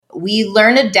we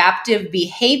learn adaptive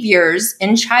behaviors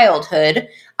in childhood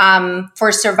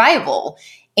for survival.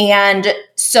 And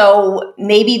so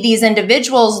maybe these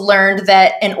individuals learned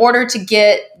that in order to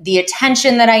get the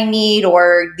attention that I need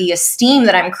or the esteem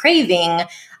that I'm craving,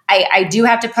 I do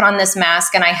have to put on this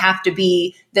mask and I have to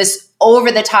be this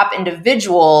over the top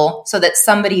individual so that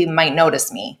somebody might notice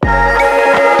me.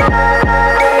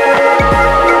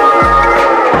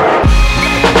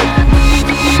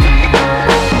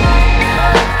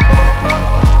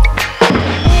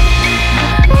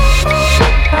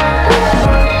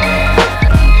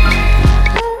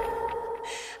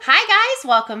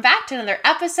 Welcome back to another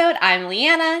episode. I'm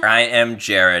Leanna. I am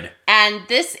Jared. And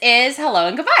this is Hello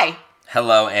and Goodbye.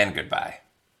 Hello and goodbye.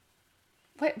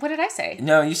 What did I say?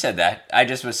 No, you said that. I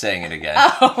just was saying it again.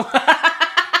 Oh.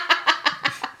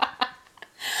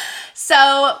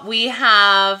 So we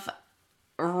have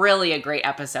really a great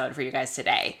episode for you guys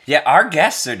today. Yeah, our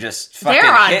guests are just fucking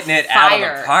hitting it out of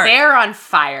the park. They're on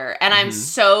fire. And I'm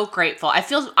so grateful.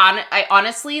 I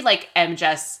honestly am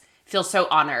just feel so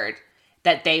honored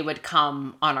that they would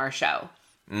come on our show.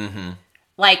 Mm-hmm.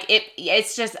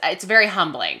 It's very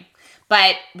humbling.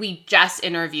 But we just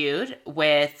interviewed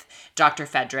with Dr.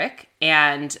 Fedrick,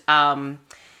 and oh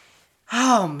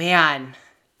man.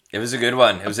 It was a good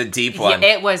one. It was a deep one.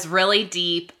 It was really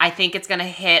deep. I think it's going to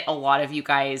hit a lot of you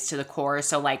guys to the core.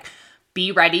 So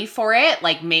be ready for it.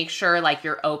 Make sure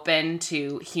you're open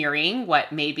to hearing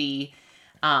what maybe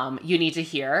you need to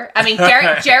hear. I mean,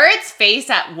 Jared's face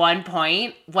at one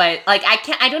point was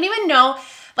I don't even know.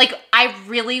 I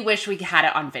really wish we had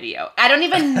it on video. I don't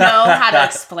even know how to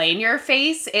explain your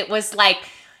face. It was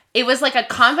a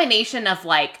combination of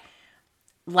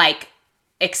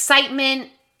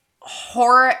excitement,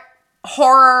 horror.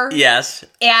 Yes.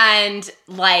 And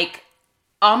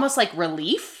almost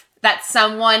relief that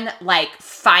someone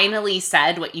finally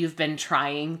said what you've been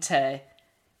trying to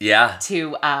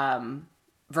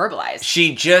verbalize.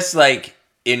 She just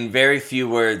in very few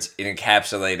words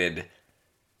encapsulated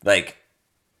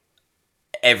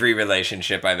every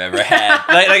relationship I've ever had.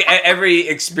 Every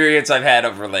experience I've had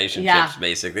of relationships,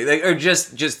 basically. Or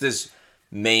just this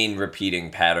main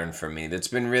repeating pattern for me that's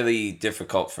been really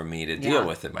difficult for me to deal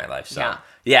with in my life. So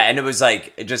and it was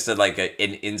just an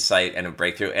insight and a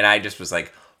breakthrough, and I just was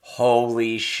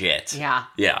holy shit. Yeah.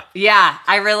 Yeah.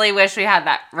 I really wish we had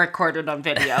that recorded on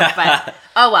video, but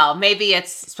oh well, maybe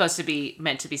it's supposed to be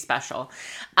meant to be special.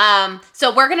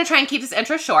 So we're going to try and keep this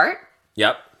intro short.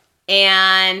 Yep.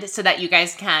 And so that you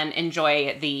guys can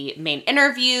enjoy the main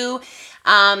interview.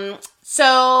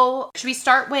 So should we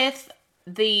start with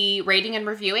the rating and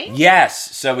reviewing?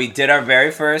 Yes. So we did our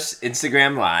very first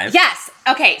Instagram Live. Yes.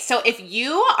 Okay. So if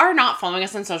you are not following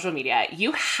us on social media,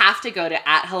 you have to go to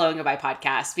 @Hello and Goodbye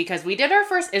Podcast, because we did our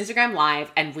first Instagram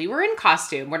Live and we were in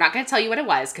costume. We're not going to tell you what it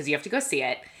was because you have to go see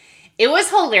it. It was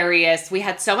hilarious. We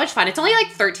had so much fun. It's only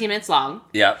 13 minutes long.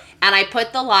 Yep. And I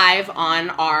put the live on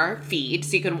our feed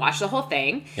so you can watch the whole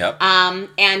thing. Yep.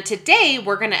 And today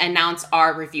we're going to announce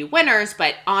our review winners,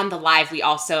 but on the live we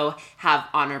also have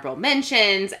honorable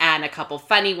mentions and a couple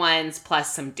funny ones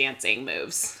plus some dancing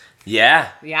moves. Yeah.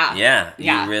 Yeah. Yeah.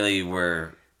 Yeah.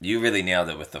 You really nailed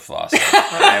it with the floss.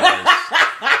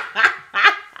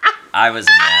 I was a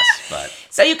mess, but.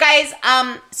 So you guys,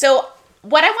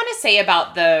 what I want to say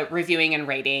about the reviewing and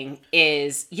rating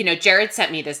is, Jared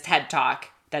sent me this TED Talk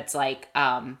that's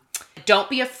don't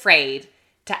be afraid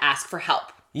to ask for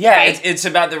help. Yeah, right? it's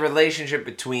about the relationship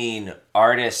between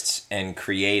artists and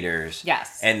creators.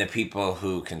 Yes. And the people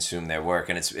who consume their work.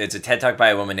 And it's a TED Talk by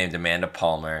a woman named Amanda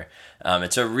Palmer.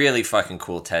 It's a really fucking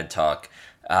cool TED Talk.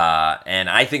 And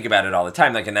I think about it all the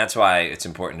time. And that's why it's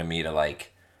important to me to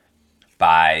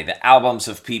buy the albums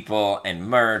of people and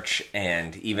merch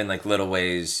and even little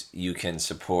ways you can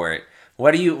support.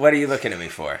 What are you looking at me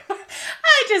for?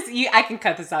 I can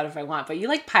cut this out if I want, but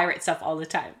you pirate stuff all the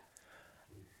time.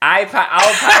 I'll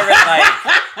pirate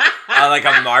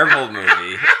a Marvel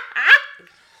movie.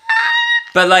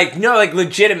 But no,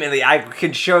 legitimately, I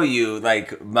can show you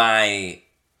my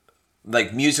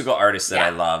musical artists that I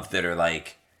love that are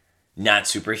not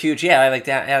super huge. Yeah, I like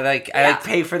that. I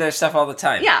pay for their stuff all the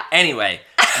time. Yeah. Anyway,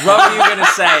 what were you gonna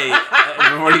say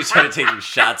before you started taking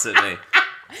shots at me?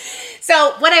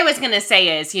 So what I was going to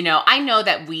say is, I know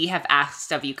that we have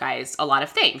asked of you guys a lot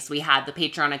of things. We had the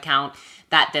Patreon account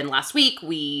that then last week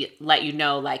we let you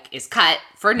know is cut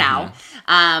for now.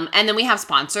 Mm-hmm. And then we have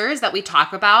sponsors that we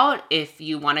talk about. If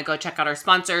you want to go check out our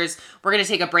sponsors, we're going to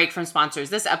take a break from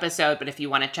sponsors this episode. But if you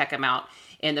want to check them out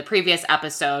in the previous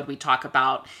episode, we talk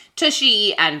about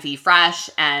Tushy and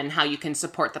VFresh and how you can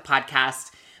support the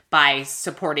podcast by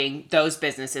supporting those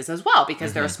businesses as well,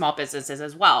 because they're small businesses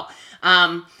as well.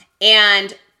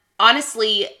 And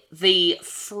honestly, the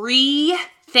free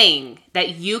thing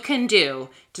that you can do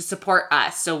to support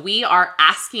us, so we are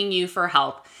asking you for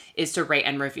help, is to rate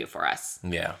and review for us.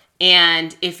 Yeah.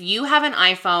 And if you have an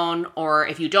iPhone, or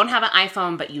if you don't have an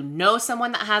iPhone, but you know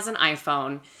someone that has an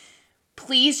iPhone,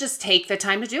 please just take the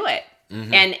time to do it.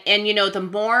 And you know, the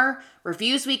more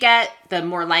reviews we get, the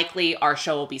more likely our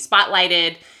show will be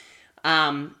spotlighted.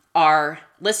 Our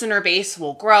listener base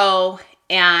will grow,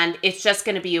 and it's just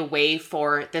going to be a way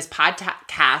for this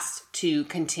podcast to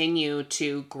continue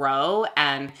to grow.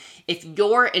 And if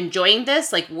you're enjoying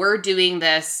this, like, we're doing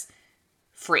this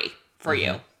free for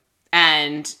you.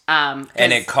 And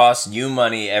it costs you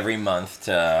money every month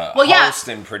to host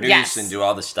and produce and do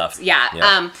all the stuff.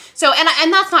 Yeah. So,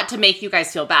 and that's not to make you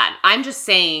guys feel bad. I'm just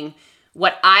saying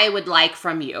what I would like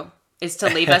from you is to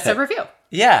leave us a review.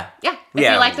 Yeah. If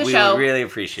you like the show, we really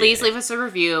appreciate it. Please leave us a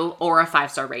review or a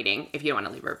 5-star rating if you want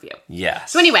to leave a review.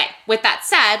 Yes. So anyway, with that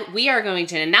said, we are going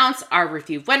to announce our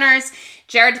review winners.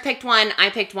 Jared picked one, I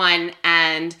picked one,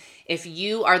 and if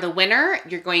you are the winner,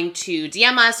 you're going to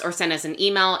DM us or send us an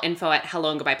email,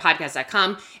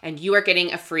 info@helloandgoodbyepodcast.com, and you are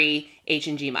getting a free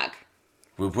H&G mug.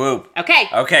 Whoop whoop.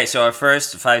 Okay, so our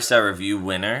first 5-star review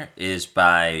winner is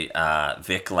by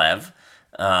Vic Lev.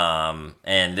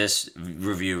 And this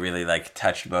review really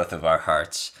touched both of our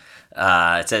hearts.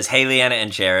 It says, "Hey, Leanna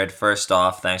and Jared, first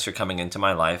off, thanks for coming into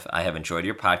my life. I have enjoyed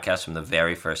your podcast from the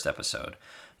very first episode.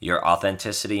 Your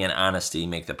authenticity and honesty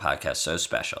make the podcast so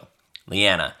special.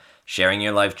 Leanna, sharing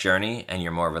your life journey and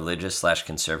your more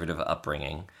religious/conservative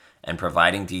upbringing and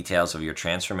providing details of your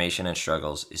transformation and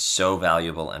struggles is so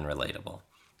valuable and relatable.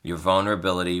 Your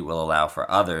vulnerability will allow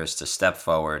for others to step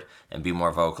forward and be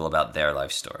more vocal about their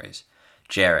life stories.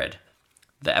 Jared,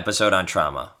 the episode on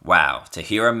trauma. Wow, to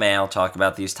hear a male talk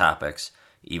about these topics,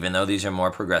 even though these are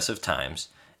more progressive times,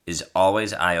 is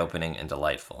always eye-opening and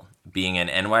delightful. Being an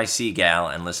NYC gal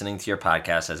and listening to your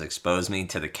podcast has exposed me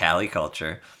to the Cali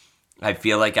culture. I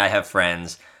feel like I have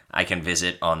friends I can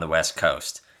visit on the West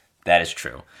Coast." That is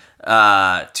true.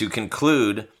 To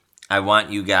conclude, I want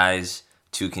you guys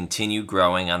to continue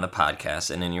growing on the podcast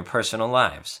and in your personal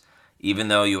lives. Even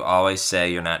though you always say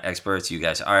you're not experts, you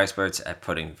guys are experts at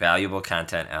putting valuable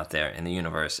content out there in the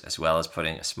universe, as well as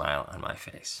putting a smile on my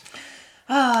face.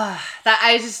 That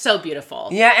is just so beautiful.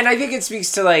 Yeah, and I think it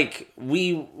speaks to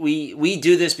we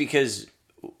do this because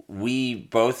we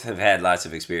both have had lots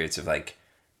of experience of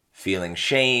feeling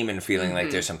shame and feeling like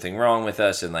there's something wrong with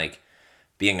us, and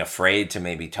being afraid to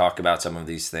maybe talk about some of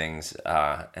these things.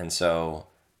 And so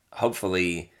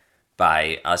hopefully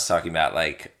by us talking about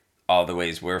all the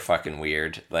ways we're fucking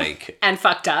weird, and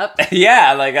fucked up.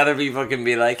 Yeah, other people can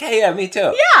be like, "Hey, yeah, me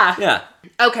too." Yeah.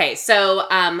 Okay, so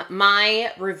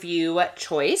my review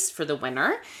choice for the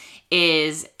winner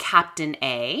is Captain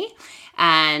A,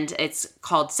 and it's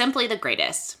called Simply the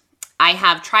Greatest. I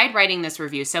have tried writing this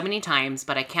review so many times,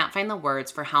 but I can't find the words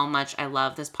for how much I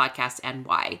love this podcast and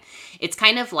why. It's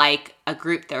kind of like a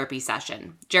group therapy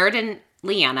session. Jared and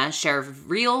Leanna share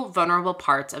real vulnerable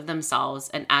parts of themselves,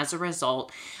 and as a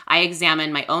result, I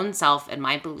examine my own self and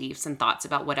my beliefs and thoughts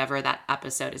about whatever that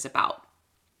episode is about.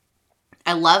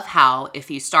 I love how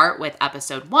if you start with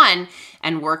episode 1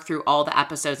 and work through all the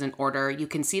episodes in order, you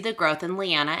can see the growth in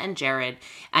Leanna and Jared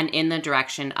and in the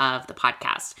direction of the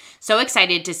podcast. So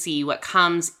excited to see what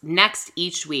comes next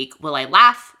each week. Will I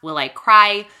laugh? Will I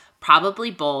cry?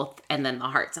 Probably both. And then the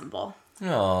heart symbol.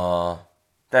 Aww.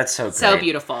 That's so great. So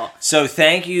beautiful. So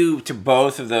thank you to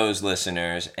both of those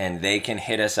listeners, and they can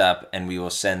hit us up and we will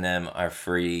send them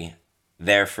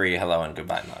their free hello and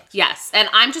goodbye mugs. Yes. And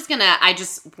I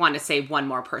just want to say one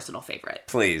more personal favorite.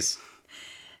 Please.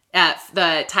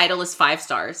 The title is 5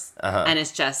 stars, and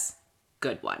it's just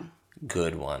good one.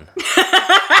 Good one.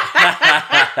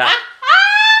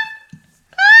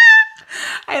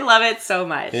 I love it so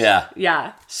much.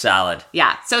 Yeah. Solid.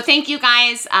 Yeah. So thank you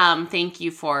guys. Thank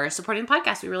you for supporting the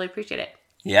podcast. We really appreciate it.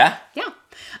 Yeah? Yeah.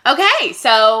 Okay,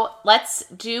 so let's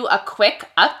do a quick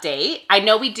update. I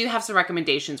know we do have some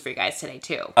recommendations for you guys today,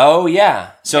 too. Oh,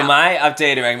 yeah. So my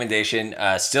updated recommendation,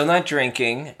 still not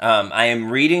drinking. I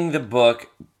am reading the book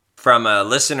from a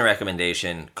listener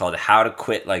recommendation called How to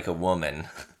Quit Like a Woman.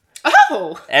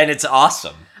 Oh! And it's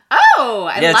awesome. Oh,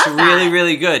 I love that. Yeah, it's really,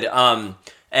 really good.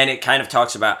 And it kind of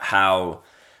talks about how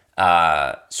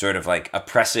sort of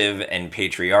oppressive and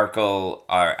patriarchal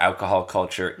our alcohol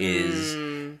culture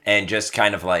is. And just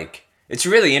kind of it's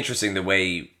really interesting the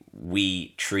way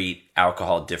we treat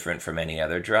alcohol different from any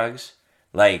other drugs.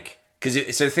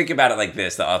 So think about it like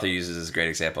this. The author uses this great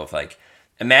example of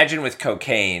imagine with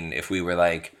cocaine, if we were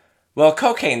Well,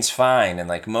 cocaine's fine, and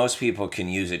like most people can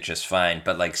use it just fine,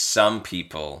 but like some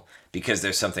people, because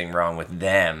there's something wrong with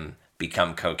them,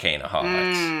 become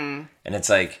cocaineaholics. And it's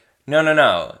like,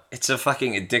 no. It's a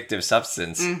fucking addictive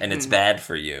substance and it's bad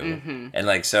for you. And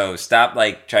like, so stop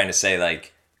like trying to say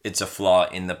like it's a flaw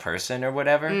in the person or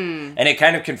whatever. And it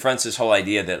kind of confronts this whole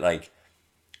idea that like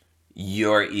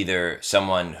you're either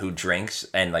someone who drinks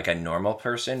and like a normal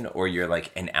person or you're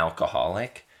like an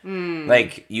alcoholic.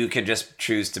 Like you could just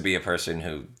choose to be a person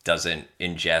who doesn't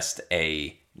ingest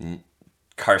a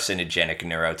carcinogenic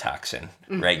neurotoxin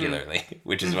regularly,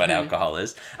 which is what alcohol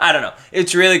is. I don't know.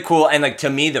 It's really cool. And like to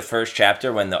me, the first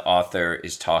chapter when the author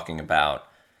is talking about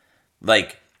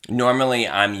like normally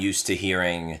I'm used to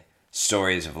hearing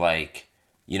stories of like,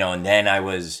 you know, and then I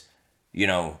was, you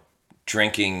know,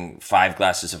 drinking 5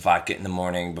 glasses of vodka in the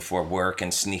morning before work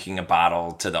and sneaking a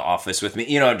bottle to the office with me.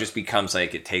 You know, it just becomes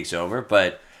like it takes over.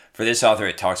 But for this author,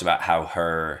 it talks about how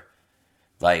her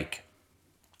like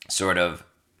sort of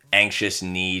anxious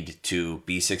need to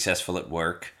be successful at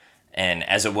work and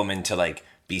as a woman to like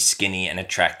be skinny and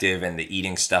attractive and the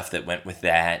eating stuff that went with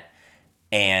that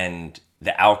and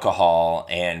the alcohol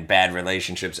and bad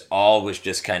relationships all was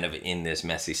just kind of in this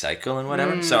messy cycle and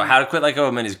whatever. So How to Quit Like a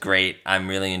Woman is great. I'm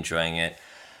really enjoying it.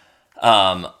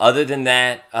 Other than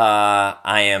that,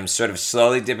 I am sort of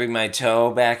slowly dipping my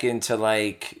toe back into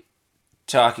like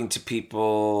talking to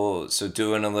people, so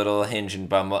doing a little Hinge and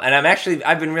Bumble. And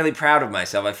I've been really proud of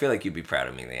myself. I feel like you'd be proud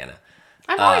of me, Leanna.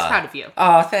 I'm always proud of you.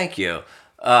 Oh, thank you.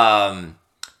 But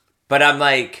I'm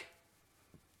like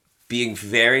being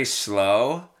very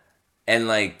slow and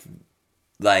like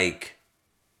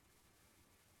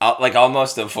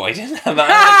almost avoidant.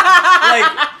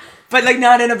 But like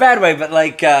not in a bad way, but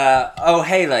like, oh,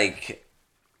 hey, like,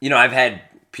 you know, I've had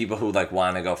people who like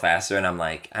want to go faster and I'm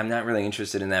like, I'm not really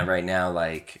interested in that right now.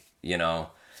 Like, you know,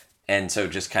 and so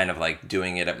just kind of like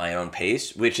doing it at my own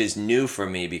pace, which is new for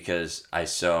me because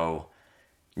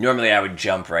normally I would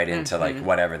jump right into like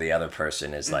whatever the other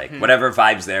person is like, whatever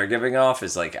vibes they're giving off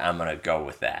is like, I'm going to go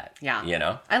with that. Yeah. You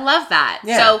know? I love that.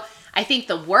 Yeah. So I think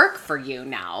the work for you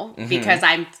now, because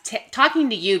I'm talking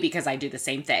to you because I do the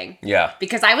same thing. Yeah.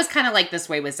 Because I was kind of like this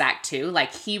way with Zach too.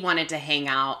 Like he wanted to hang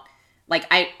out. Like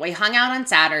we hung out on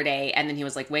Saturday and then he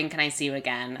was like, when can I see you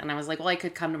again? And I was like, well, I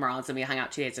could come tomorrow. And so we hung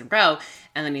out 2 days in a row.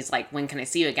 And then he's like, when can I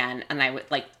see you again? And I would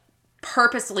like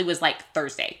purposely was like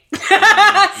Thursday.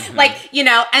 Like, you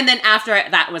know, and then after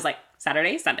that was like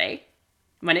Saturday, Sunday,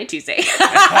 Monday, Tuesday.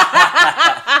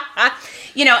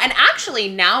 You know, and actually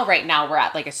now, right now, we're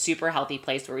at like a super healthy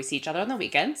place where we see each other on the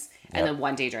weekends and then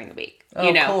one day during the week,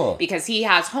 you know, cool. because he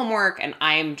has homework and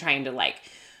I'm trying to like,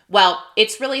 well,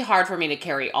 it's really hard for me to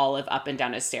carry Olive up and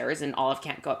down his stairs and Olive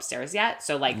can't go upstairs yet.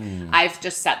 So like, I've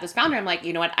just set this boundary. I'm like,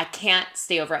 you know what? I can't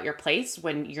stay over at your place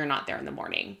when you're not there in the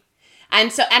morning. And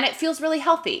so, and it feels really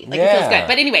healthy. Like it feels good.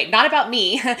 But anyway, not about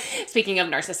me. Speaking of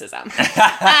narcissism.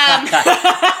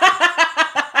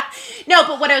 No,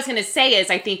 but what I was going to say is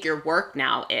I think your work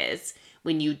now is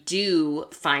when you do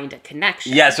find a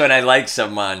connection. Yes, when I like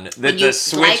someone, that the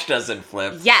switch doesn't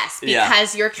flip. Yes,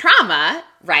 because your trauma,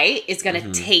 right, is going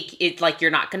to take it, like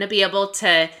you're not going to be able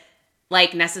to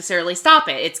like necessarily stop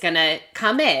it. It's going to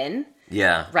come in.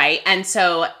 Yeah. Right? And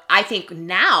so I think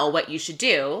now what you should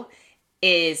do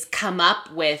is come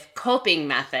up with coping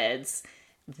methods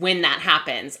when that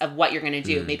happens of what you're going to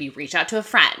do. Maybe reach out to a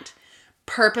friend.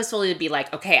 Purposefully to be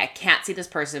like, okay, I can't see this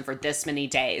person for this many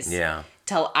days. Yeah.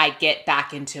 Till I get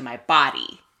back into my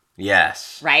body.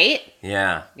 Yes. Right?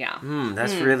 Yeah. Yeah.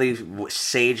 That's really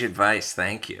sage advice.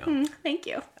 Thank you. Thank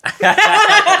you.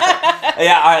 Yeah,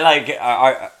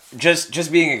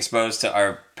 just being exposed to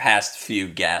our past few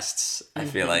guests, I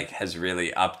feel like has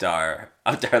really upped our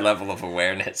level of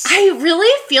awareness. I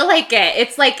really feel like it.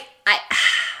 It's like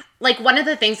like one of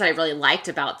the things that I really liked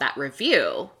about that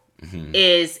review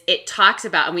is it talks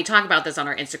about, and we talk about this on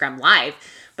our Instagram Live,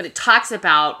 but it talks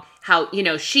about how, you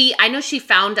know, I know she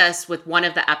found us with one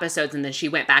of the episodes and then she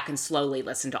went back and slowly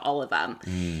listened to all of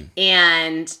them.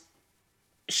 And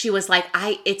she was like,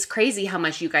 it's crazy how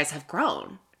much you guys have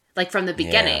grown, like from the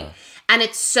beginning. Yeah. And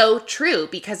it's so true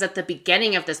because at the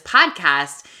beginning of this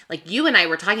podcast, like you and I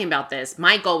were talking about this,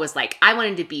 my goal was like, I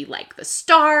wanted to be like the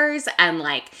stars and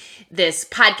like this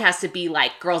podcast to be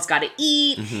like Girls Gotta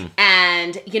Eat.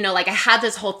 And, you know, like I had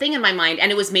this whole thing in my mind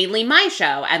and it was mainly my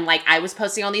show. And like I was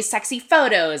posting all these sexy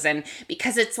photos and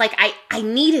because it's like, I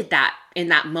needed that in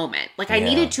that moment. Like I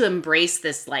needed to embrace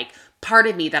this like part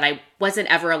of me that I wasn't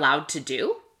ever allowed to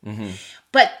do.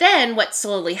 But then what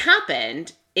slowly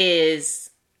happened is,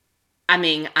 I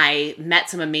mean, I met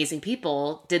some amazing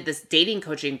people, did this dating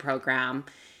coaching program,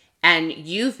 and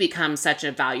you've become such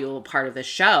a valuable part of the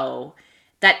show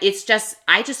that it's just,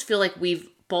 I just feel like we've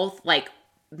both like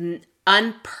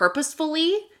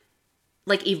unpurposefully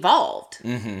like evolved,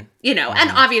 you know,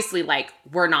 and obviously like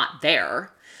we're not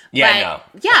there. Yeah,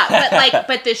 but, yeah, but like,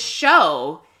 but the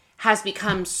show has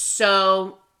become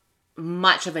so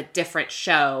much of a different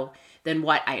show than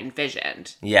what I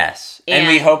envisioned. Yes. And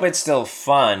we hope it's still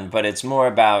fun, but it's more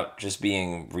about just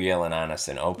being real and honest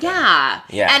and open. Yeah.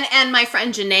 Yeah. And my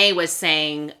friend Janae was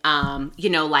saying, you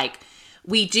know, like,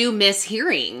 we do miss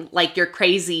hearing like your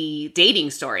crazy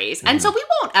dating stories. And so we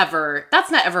won't ever,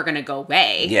 that's not ever going to go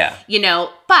away. Yeah. You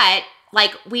know, but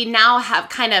like we now have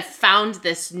kind of found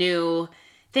this new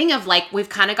thing of like, we've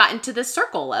kind of gotten to this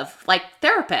circle of like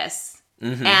therapists.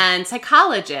 And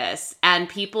psychologists and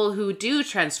people who do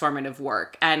transformative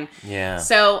work. And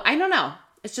so I don't know.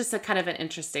 It's just a kind of an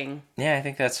interesting. Yeah, I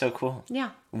think that's so cool.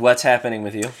 Yeah. What's happening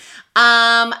with you?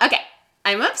 Okay.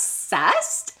 I'm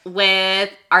obsessed with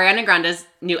Ariana Grande's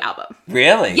new album.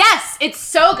 Really? Yes, it's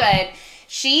so good.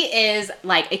 She is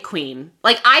like a queen.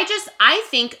 Like I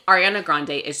think Ariana Grande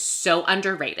is so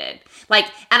underrated. Like,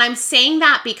 and I'm saying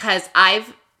that because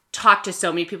I've talked to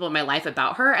so many people in my life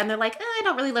about her, and they're like, I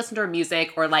don't really listen to her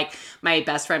music, or like my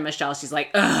best friend Michelle, she's like,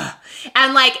 ugh.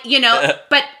 And like, you know,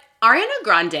 but Ariana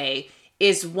Grande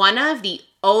is one of the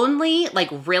only like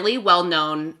really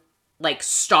well-known like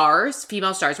stars,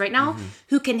 female stars right now,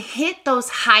 who can hit those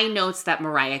high notes that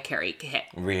Mariah Carey can hit.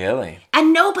 Really?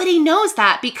 And nobody knows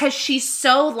that because she's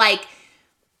so like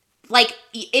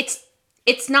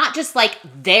it's not just like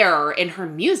there in her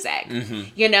music,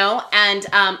 you know? And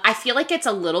I feel like it's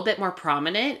a little bit more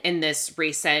prominent in this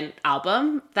recent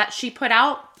album that she put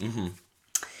out.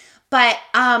 But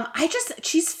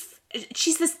she's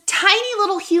this tiny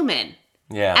little human.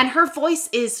 Yeah. And her voice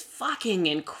is fucking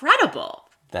incredible.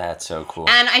 That's so cool.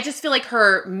 And I just feel like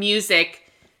her music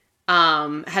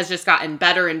has just gotten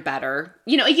better and better.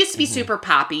 You know, it used to be super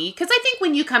poppy, because I think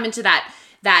when you come into that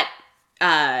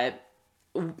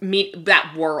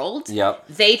world,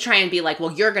 they try and be like,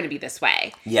 well, you're going to be this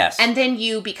way. Yes. And then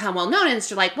you become well known, and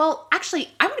it's like, well, actually,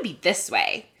 I'm going to be this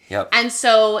way. Yep. And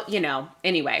so, you know,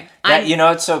 anyway. You know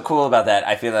what's so cool about that?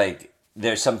 I feel like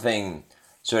there's something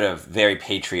sort of very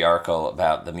patriarchal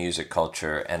about the music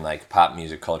culture and like pop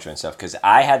music culture and stuff, because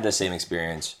I had the same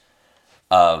experience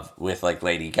with like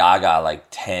Lady Gaga like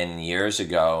 10 years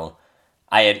ago.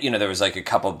 I had, you know, there was like a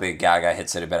couple big Gaga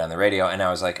hits that had been on the radio, and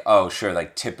I was like, oh sure,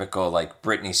 like typical like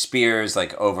Britney Spears,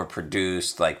 like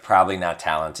overproduced, like probably not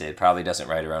talented, probably doesn't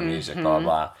write her own music, blah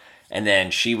blah. And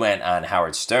then she went on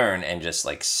Howard Stern and just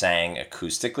like sang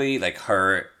acoustically, like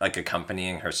her like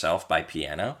accompanying herself by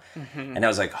piano. And I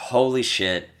was like, holy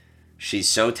shit, she's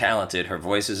so talented. Her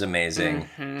voice is amazing.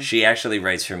 She actually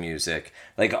writes her music,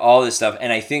 like all this stuff.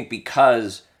 And I think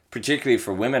because particularly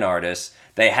for women artists,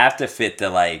 they have to fit the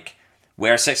like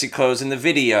wear sexy clothes in the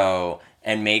video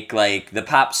and make like the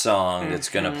pop song that's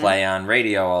going to play on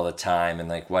radio all the time and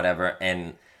like whatever.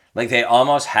 And like they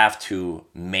almost have to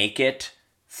make it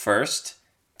first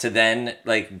to then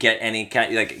like get any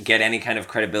kind of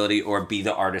credibility or be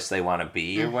the artist they want to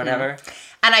be or whatever.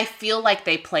 And I feel like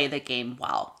they play the game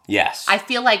well. Yes. I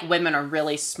feel like women are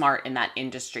really smart in that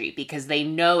industry because they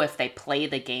know if they play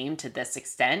the game to this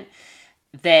extent,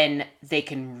 then they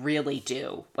can really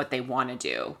do what they want to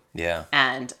do. Yeah.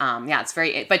 And it's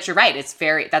very, but you're right.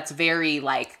 That's very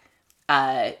like,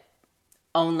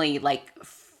 only like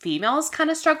females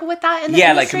kind of struggle with that in the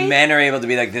industry. Like men are able to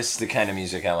be like, this is the kind of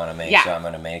music I want to make, so I'm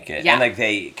going to make it. And like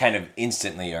they kind of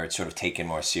instantly are sort of taken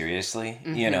more seriously,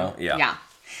 you know? Yeah.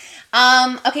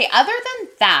 Okay, other than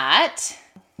that...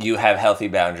 You have healthy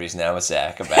boundaries now with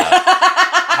Zach about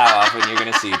how often you're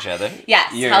going to see each other.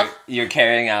 Yes. You're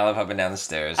carrying Olive up and down the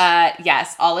stairs.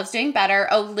 Yes, Olive's doing better.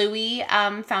 Oh, Louis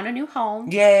found a new home.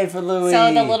 Yay for Louis.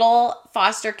 So the little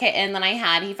foster kitten that I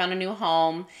had, he found a new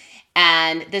home.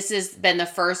 And this has been the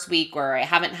first week where I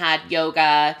haven't had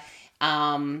yoga.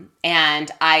 And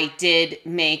I did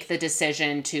make the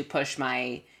decision to push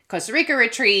my Costa Rica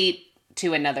retreat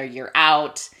to another year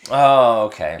out. Oh,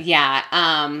 okay. Yeah.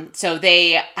 So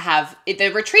they have, the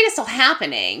retreat is still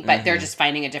happening, but they're just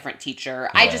finding a different teacher.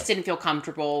 Yeah. I just didn't feel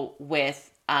comfortable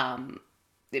with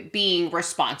being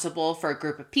responsible for a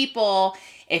group of people.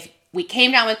 If we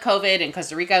came down with COVID in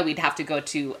Costa Rica, we'd have to go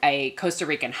to a Costa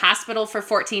Rican hospital for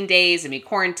 14 days and be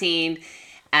quarantined.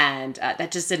 And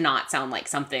that just did not sound like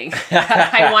something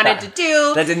that I wanted to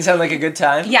do. That didn't sound like a good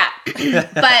time? Yeah.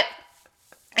 But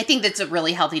I think that's a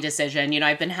really healthy decision. You know,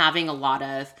 I've been having a lot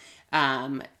of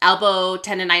elbow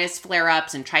tendonitis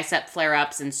flare-ups and tricep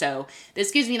flare-ups. And so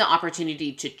this gives me the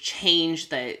opportunity to change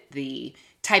the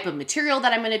type of material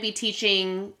that I'm going to be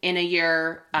teaching in a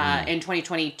year, in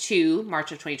 2022,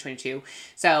 March of 2022.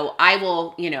 So I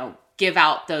will, give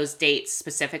out those dates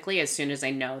specifically as soon as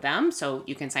I know them. So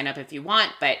you can sign up if you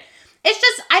want, but it's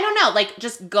just, I don't know, like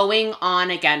just going on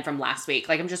again from last week.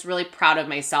 Like I'm just really proud of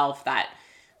myself that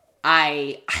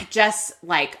I just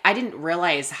like, I didn't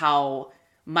realize how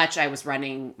much I was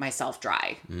running myself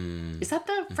dry. Is that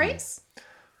the phrase?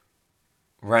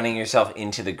 Running yourself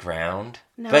into the ground?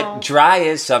 No. But dry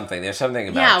is something. There's something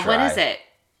about dry. What is it?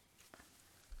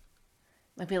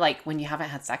 Maybe like when you haven't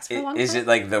had sex for a long time? Is it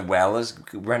like the well is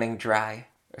running dry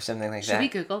or something like that? Should we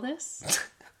Google this?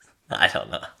 I don't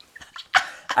know.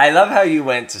 I love how you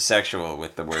went to sexual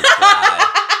with the word dry.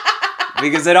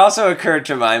 Because it also occurred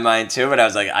to my mind too, but I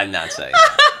was like, I'm not saying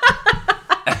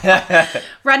that.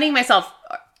 Running myself,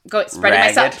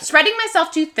 spreading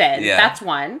myself too thin. Yeah. That's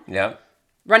one. Yep.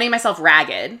 Running myself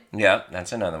ragged. Yep,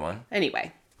 that's another one.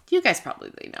 Anyway, you guys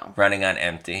probably know. Running on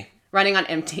empty. Running on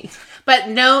empty. But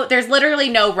no, there's literally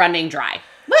no running dry.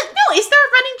 What? No, is there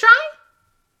a running dry?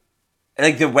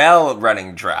 Like the well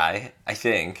running dry, I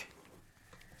think.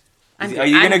 Are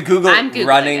you going to Google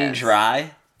running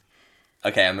dry?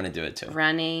 Okay, I'm going to do it too.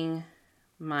 Running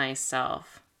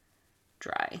myself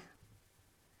dry.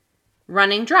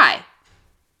 Running dry.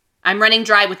 I'm running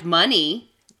dry with money.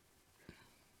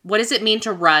 What does it mean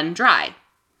to run dry?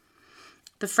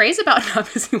 The phrase about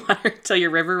not missing water until your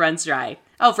river runs dry.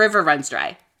 Oh, river runs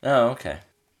dry. Oh, okay.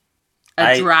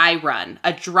 A dry run.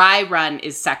 A dry run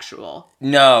is sexual.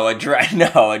 No, a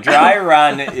dry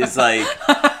run is like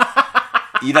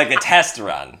like a test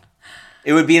run.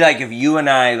 It would be like if you and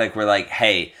I were like,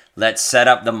 hey, let's set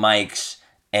up the mics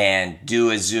and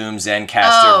do a Zoom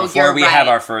Zencaster before we have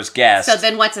our first guest. So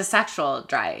then what's a sexual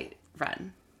dry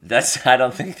run? I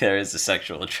don't think there is a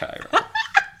sexual dry run.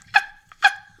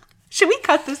 Should we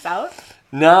cut this out?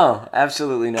 No,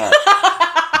 absolutely not.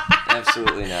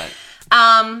 Absolutely not.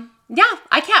 Yeah,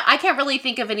 I can't really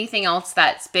think of anything else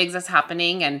that's big that's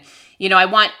happening. And, I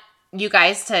want you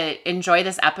guys to enjoy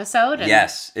this episode.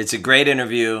 Yes, it's a great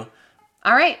interview.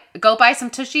 All right, go buy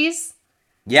some Tushies.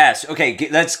 Yes, okay,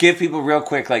 let's give people real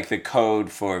quick, the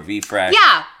code for VFresh.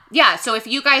 Yeah, so if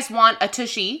you guys want a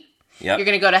Tushie, you're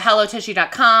going to go to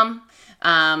hellotushy.com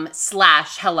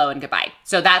 /hello and goodbye.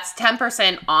 So that's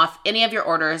 10% off any of your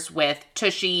orders with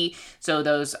Tushy. So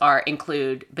those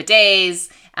include bidets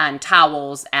and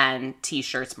towels and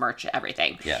t-shirts, merch,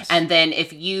 everything. Yes. And then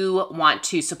if you want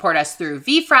to support us through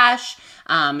VFresh,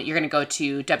 you're going to go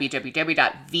to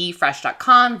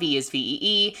www.vfresh.com, V is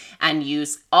VEE, and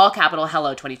use all capital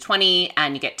Hello 2020,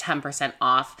 and you get 10%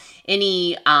 off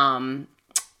any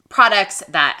products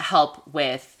that help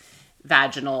with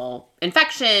vaginal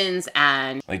infections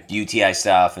and UTI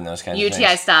stuff and those kinds of things.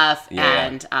 UTI stuff.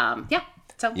 And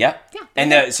So yeah.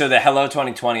 And so the Hello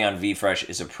 2020 on VFresh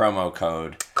is a promo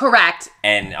code. Correct.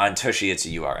 And on Tushy it's a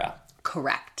URL.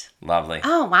 Correct. Lovely.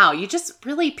 Oh, wow. You just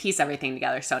really piece everything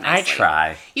together so nicely. I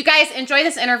try. You guys enjoy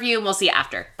this interview and we'll see you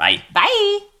after. Bye.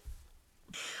 Bye.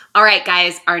 All right,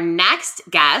 guys, our next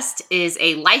guest is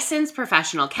a licensed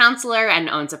professional counselor and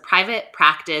owns a private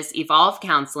practice, Evolve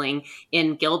Counseling,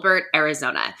 in Gilbert,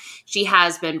 Arizona. She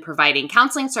has been providing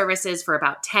counseling services for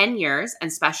about 10 years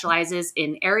and specializes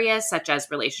in areas such as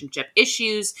relationship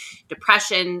issues,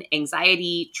 depression,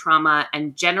 anxiety, trauma,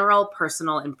 and general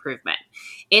personal improvement.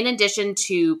 In addition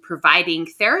to providing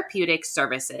therapeutic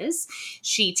services,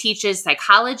 she teaches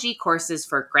psychology courses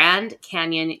for Grand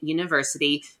Canyon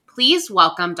University. Please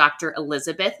welcome Dr.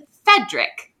 Elizabeth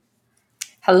Fedrick.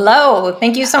 Hello.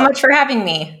 Thank you so much for having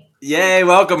me. Yay,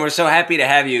 welcome. We're so happy to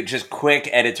have you. Just quick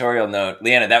editorial note.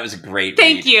 Leanna, that was a great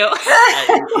Thank read. you.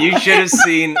 You should have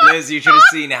seen, Liz, you should have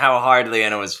seen how hard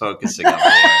Leanna was focusing on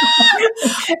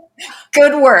there.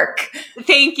 Good work.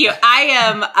 Thank you. I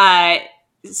am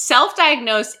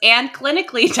self-diagnosed and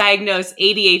clinically diagnosed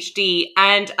ADHD,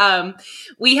 and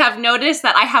we have noticed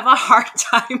that I have a hard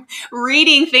time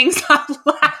reading things out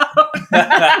loud.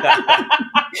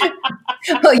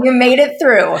 Well, you made it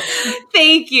through.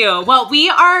 Thank you. Well, we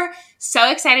are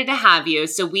so excited to have you.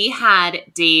 So we had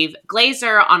Dave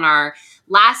Glazer on our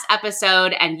last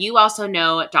episode, and you also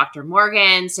know Dr.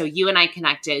 Morgan. So you and I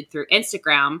connected through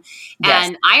Instagram. Yes.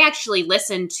 And I actually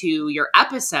listened to your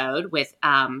episode with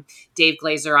Dave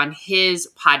Glazer on his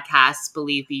podcast,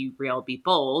 Believe, Be Real, Be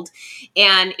Bold.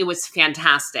 And it was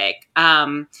fantastic.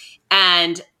 And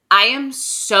I am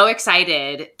so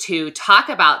excited to talk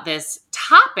about this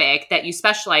topic that you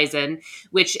specialize in,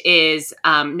 which is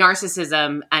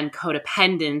narcissism and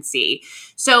codependency.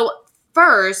 So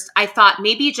first, I thought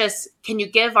maybe just, can you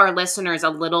give our listeners a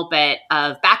little bit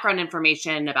of background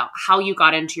information about how you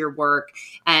got into your work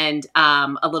and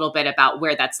a little bit about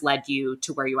where that's led you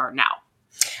to where you are now?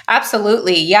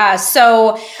 Absolutely. Yeah.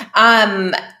 So,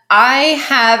 I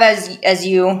have, as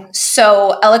you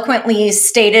so eloquently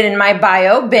stated in my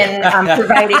bio, been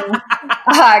providing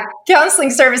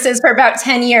counseling services for about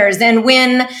 10 years. And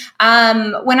when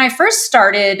I first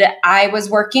started, I was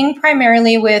working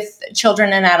primarily with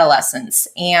children and adolescents,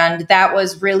 and that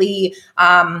was really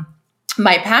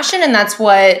my passion, and that's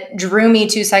what drew me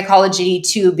to psychology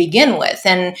to begin with.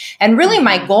 And really,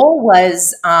 my goal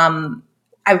was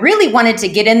I really wanted to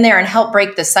get in there and help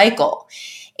break the cycle.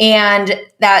 And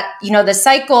that, the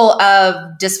cycle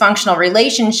of dysfunctional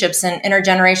relationships and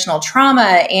intergenerational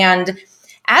trauma. And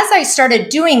as I started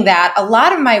doing that, a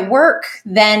lot of my work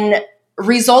then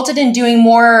resulted in doing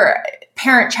more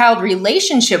parent-child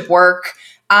relationship work,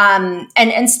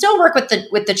 and still work with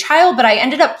the child, but I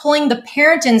ended up pulling the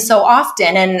parent in so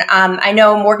often. And I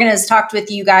know Morgan has talked with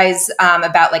you guys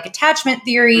about like attachment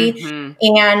theory.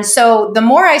 Mm-hmm. And so the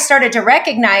more I started to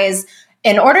recognize,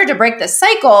 in order to break the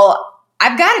cycle,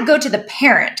 I've got to go to the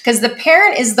parent, because the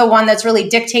parent is the one that's really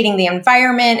dictating the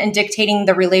environment and dictating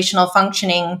the relational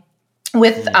functioning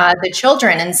with the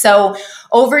children. And so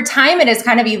over time, it has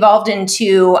kind of evolved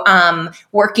into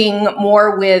working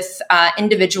more with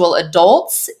individual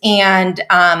adults, and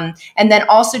then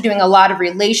also doing a lot of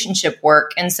relationship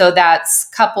work. And so that's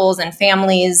couples and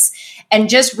families, and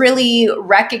just really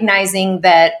recognizing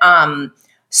that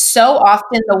so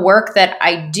often the work that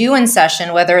I do in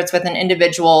session, whether it's with an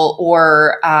individual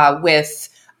or with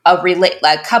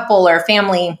a couple or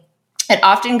family, it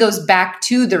often goes back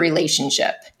to the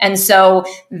relationship. And so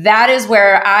that is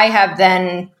where I have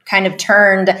then kind of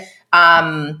turned.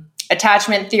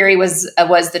 Attachment theory was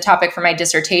the topic for my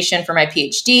dissertation for my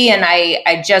PhD. And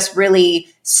I just really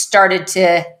started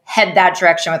to head that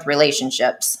direction with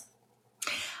relationships.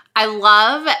 I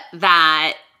love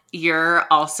that you're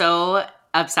also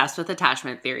obsessed with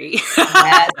attachment theory.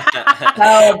 Yes.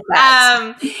 So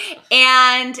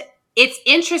and it's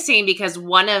interesting because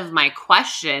one of my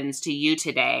questions to you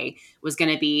today was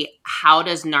going to be, how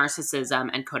does narcissism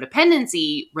and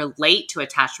codependency relate to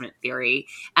attachment theory?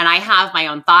 And I have my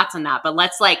own thoughts on that, but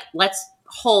let's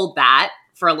hold that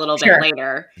for a little bit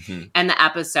later in the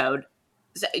episode.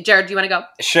 So, Jared, do you want to go?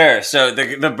 Sure. So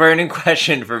the burning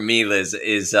question for me, Liz,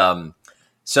 is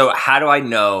so how do I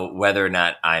know whether or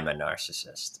not I'm a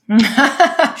narcissist?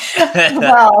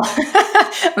 Well,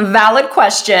 valid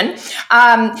question.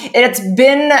 It's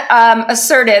been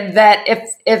asserted that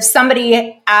if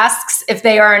somebody asks if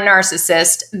they are a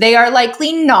narcissist, they are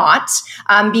likely not,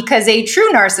 because a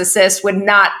true narcissist would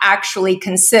not actually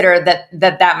consider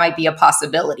that might be a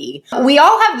possibility. We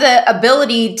all have the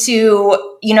ability to,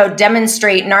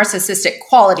 demonstrate narcissistic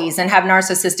qualities and have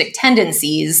narcissistic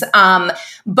tendencies,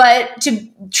 but to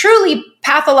truly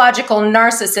pathological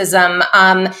narcissism,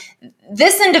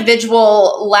 this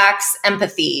individual lacks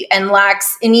empathy and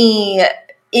lacks any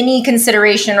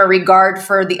consideration or regard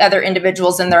for the other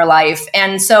individuals in their life.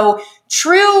 And so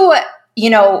true,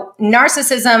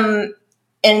 narcissism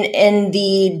in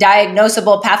the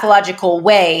diagnosable pathological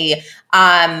way,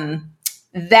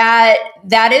 that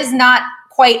is not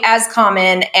quite as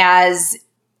common as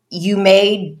you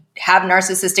may have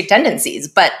narcissistic tendencies,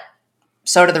 but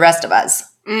so do the rest of us.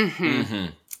 Mm-hmm. Mm-hmm.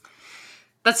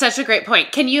 That's such a great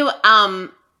point. Can you,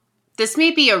 this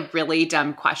may be a really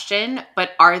dumb question,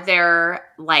 but are there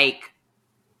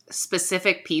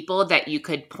specific people that you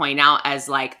could point out as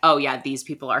oh yeah, these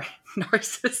people are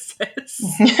narcissists?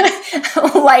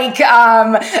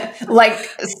 like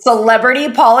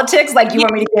celebrity politics? You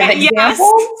want me to give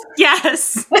examples?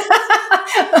 Yes.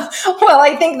 Well,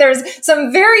 I think there's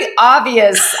some very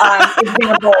obvious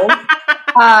examples.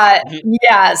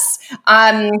 Yes.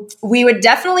 We would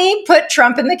definitely put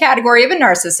Trump in the category of a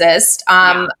narcissist.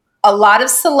 A lot of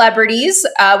celebrities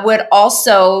would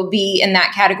also be in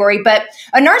that category. But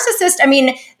a narcissist,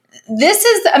 this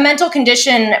is a mental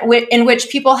condition in which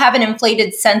people have an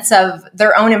inflated sense of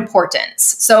their own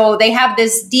importance. So they have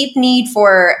this deep need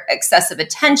for excessive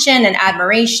attention and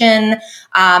admiration.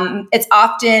 It's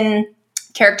often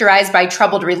characterized by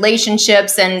troubled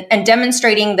relationships and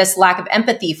demonstrating this lack of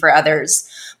empathy for others.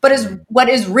 But what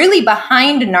is really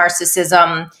behind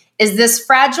narcissism is this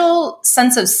fragile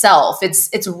sense of self.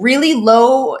 It's really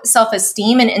low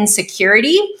self-esteem and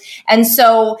insecurity. And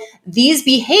so these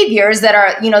behaviors that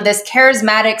are, this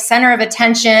charismatic center of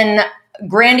attention,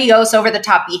 grandiose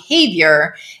over-the-top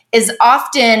behavior is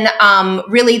often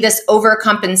really this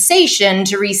overcompensation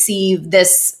to receive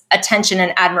this attention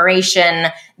and admiration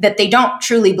that they don't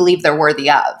truly believe they're worthy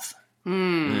of.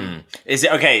 Is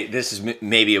it okay? This is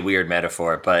maybe a weird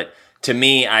metaphor, but to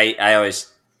me, I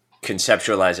always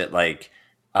conceptualize it like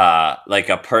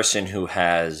a person who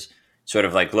has sort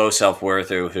of like low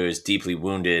self-worth or who is deeply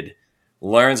wounded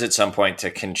learns at some point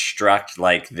to construct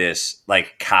like this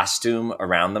like costume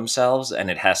around themselves,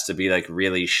 and it has to be like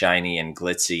really shiny and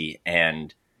glitzy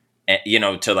and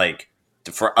to like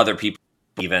for other people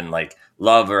even like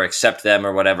love or accept them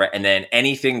or whatever, and then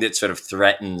anything that sort of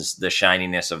threatens the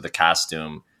shininess of the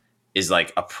costume is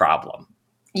like a problem.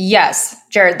 Yes,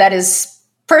 Jared, that is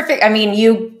perfect. I mean,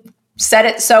 you said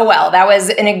it so well. That was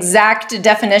an exact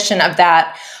definition of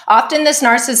that. Often this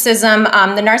narcissism,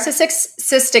 the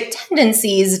narcissistic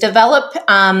tendencies develop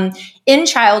in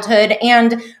childhood,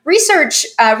 and research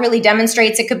really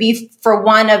demonstrates it could be for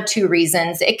one of two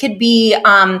reasons. It could be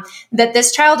that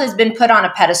this child has been put on a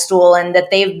pedestal and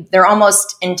that they're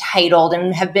almost entitled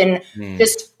and have been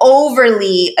just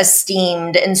overly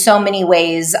esteemed in so many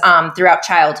ways throughout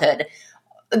childhood.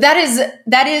 That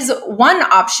is one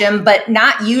option, but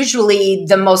not usually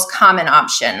the most common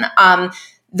option.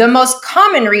 The most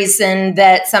common reason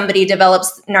that somebody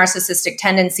develops narcissistic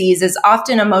tendencies is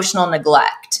often emotional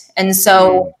neglect. And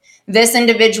so this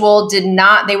individual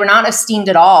they were not esteemed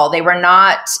at all. They were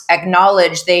not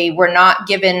acknowledged. They were not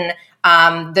given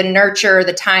the nurture,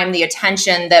 the time, the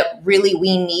attention that really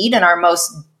we need in our most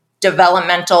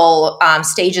developmental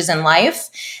stages in life.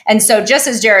 And so just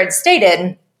as Jared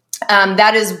stated,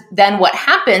 that is then what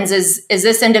happens is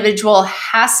this individual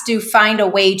has to find a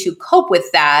way to cope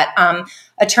with that.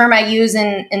 A term I use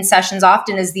in sessions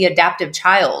often is the adaptive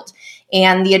child.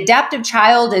 And the adaptive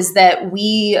child is that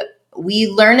we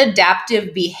learn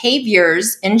adaptive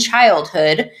behaviors in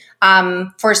childhood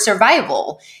for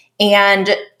survival.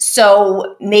 And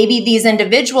so maybe these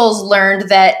individuals learned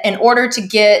that in order to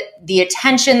get the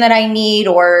attention that I need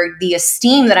or the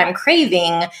esteem that I'm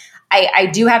craving, I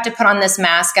do have to put on this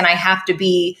mask and I have to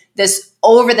be this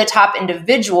over-the-top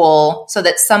individual so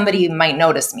that somebody might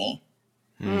notice me.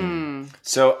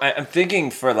 So I'm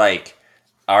thinking for like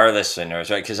our listeners,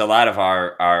 right? Because a lot of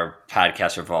our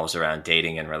podcast revolves around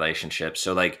dating and relationships.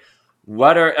 So like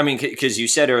because you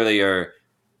said earlier,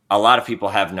 a lot of people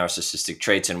have narcissistic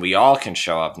traits and we all can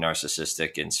show up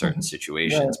narcissistic in certain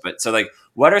situations. Right. But so like,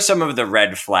 what are some of the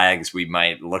red flags we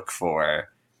might look for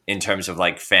in terms of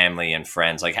like family and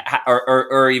friends, like,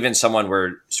 or even someone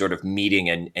we're sort of meeting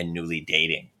and newly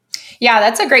dating? Yeah,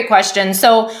 that's a great question.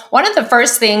 So one of the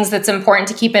first things that's important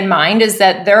to keep in mind is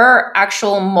that there are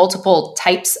actual multiple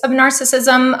types of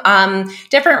narcissism.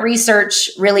 Different research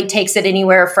really takes it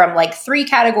anywhere from like 3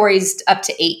 categories up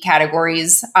to 8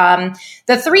 categories.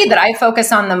 The 3 that I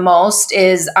focus on the most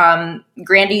is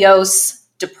grandiose,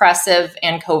 depressive,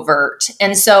 and covert.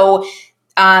 And so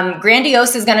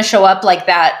grandiose is going to show up like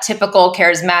that typical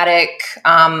charismatic,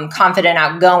 confident,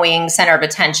 outgoing, center of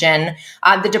attention.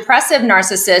 The depressive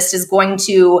narcissist is going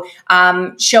to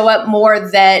show up more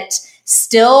that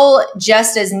still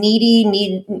just as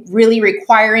needy, really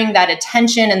requiring that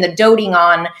attention and the doting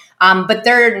on, but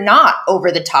they're not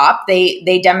over the top.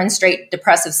 They demonstrate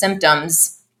depressive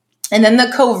symptoms. And then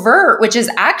the covert, which is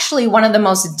actually one of the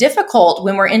most difficult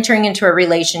when we're entering into a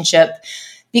relationship,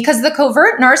 because the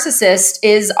covert narcissist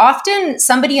is often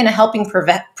somebody in a helping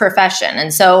profession.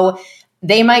 And so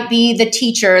they might be the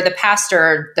teacher, the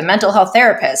pastor, the mental health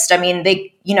therapist. I mean,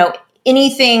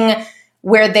 anything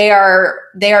where they are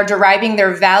deriving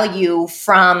their value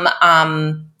from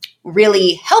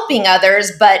really helping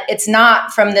others, but it's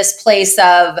not from this place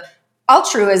of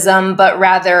altruism, but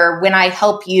rather when I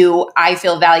help you, I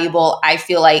feel valuable. I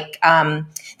feel like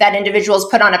that individual is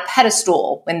put on a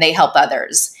pedestal when they help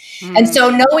others. And so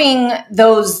knowing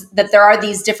that there are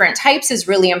these different types is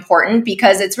really important,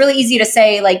 because it's really easy to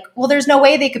say like, well, there's no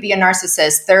way they could be a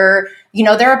narcissist. They're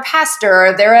a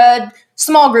pastor, they're a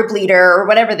small group leader, or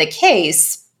whatever the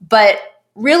case. But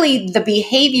really the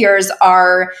behaviors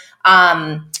are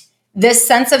this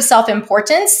sense of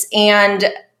self-importance and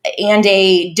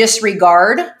a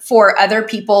disregard for other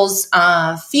people's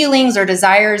feelings or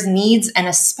desires, needs, and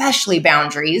especially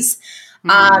boundaries.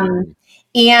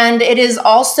 And it is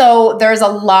also, there's a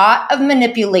lot of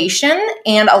manipulation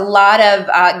and a lot of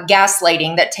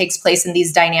gaslighting that takes place in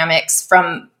these dynamics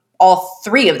from all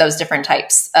 3 of those different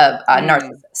types of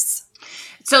narcissists.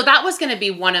 So that was going to be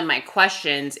one of my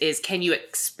questions is, can you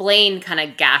explain kind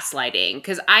of gaslighting?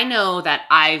 Because I know that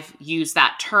I've used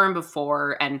that term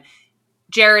before, and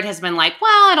Jared has been like,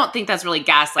 well, I don't think that's really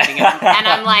gaslighting. And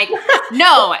I'm like,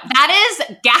 no, that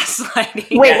is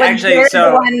gaslighting. Wait, was Jared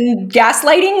the one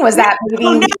gaslighting? Was that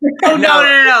maybe?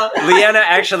 No. Leanna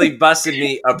actually busted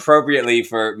me appropriately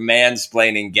for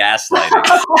mansplaining gaslighting.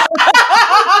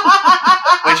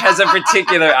 which has a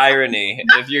particular irony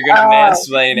if you're going to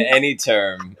mansplain any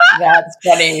term. That's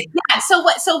funny. Yeah. So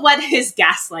what is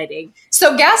gaslighting?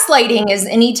 So gaslighting is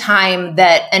any time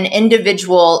that an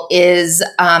individual is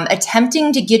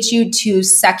attempting to get you to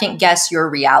second guess your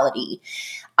reality.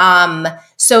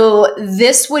 So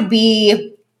this would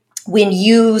be when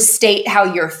you state how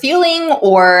you're feeling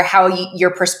or how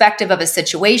your perspective of a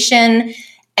situation,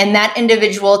 and that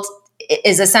individual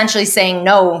is essentially saying,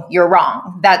 no, you're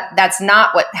wrong. That's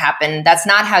not what happened. That's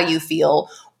not how you feel.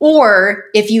 Or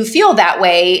if you feel that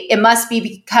way, it must be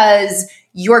because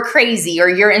you're crazy or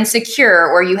you're insecure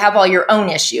or you have all your own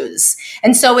issues.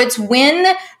 And so it's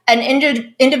when an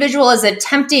individual is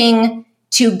attempting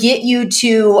to get you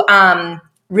to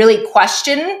really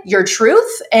question your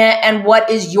truth and what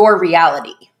is your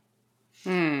reality.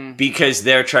 Because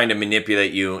they're trying to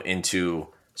manipulate you into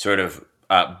sort of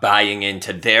buying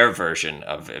into their version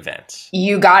of events.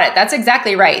 You got it. That's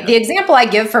exactly right. The example I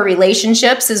give for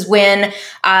relationships is when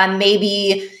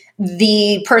maybe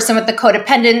the person with the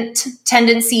codependent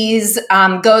tendencies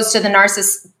goes to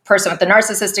the person with the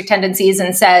narcissistic tendencies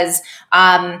and says,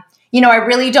 I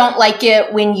really don't like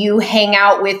it when you hang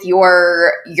out with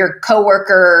your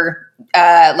coworker,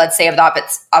 let's say of the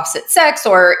opposite sex,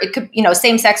 or it could,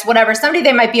 same sex, whatever, somebody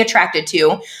they might be attracted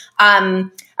to.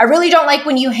 I really don't like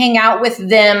when you hang out with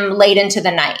them late into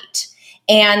the night.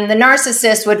 And the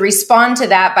narcissist would respond to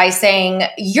that by saying,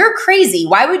 you're crazy.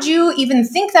 Why would you even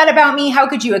think that about me? How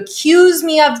could you accuse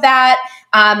me of that?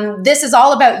 This is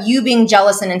all about you being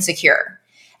jealous and insecure.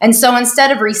 And so instead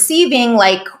of receiving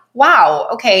like, wow,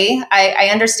 okay, I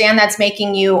understand that's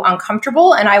making you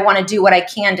uncomfortable, and I want to do what I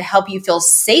can to help you feel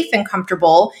safe and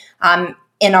comfortable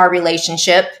in our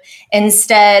relationship.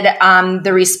 Instead,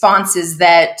 the response is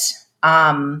that,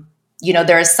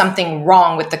 there is something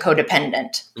wrong with the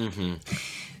codependent. Mm-hmm.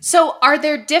 So are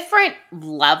there different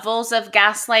levels of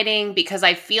gaslighting? Because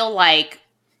I feel like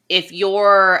if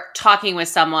you're talking with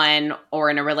someone or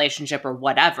in a relationship or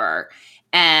whatever,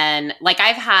 and like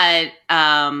I've had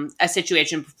a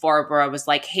situation before where I was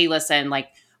like, hey, listen, like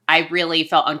I really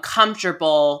felt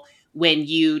uncomfortable when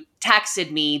you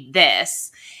texted me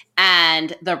this.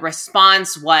 And the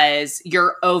response was,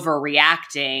 you're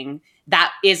overreacting.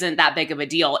 That isn't that big of a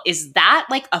deal. Is that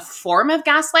like a form of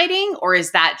gaslighting, or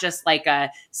is that just like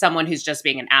someone who's just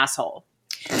being an asshole?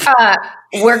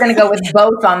 We're going to go with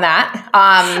both on that.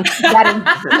 That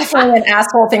is definitely an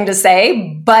asshole thing to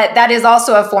say, but that is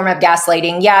also a form of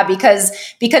gaslighting. Yeah, because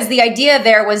the idea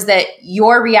there was that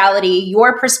your reality,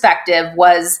 your perspective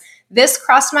was, this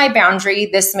crossed my boundary,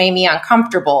 this made me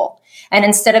uncomfortable. And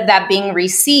instead of that being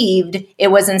received,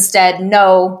 it was instead,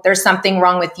 no, there's something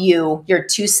wrong with you. You're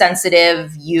too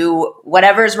sensitive.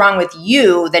 Whatever's wrong with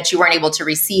you that you weren't able to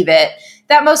receive it.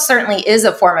 That most certainly is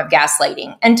a form of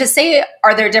gaslighting. And to say,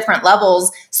 are there different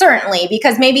levels? Certainly,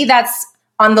 because maybe that's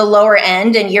on the lower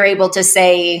end and you're able to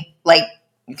say like,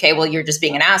 okay, well, you're just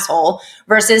being an asshole,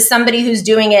 versus somebody who's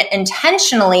doing it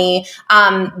intentionally.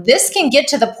 This can get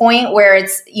to the point where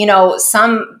it's,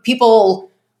 some people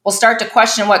will start to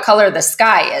question what color the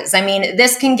sky is. I mean,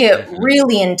 this can get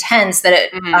really intense, that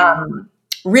it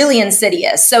really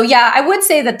insidious. So yeah, I would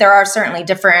say that there are certainly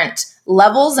different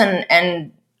levels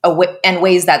and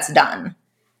ways that's done.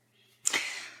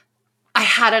 I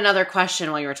had another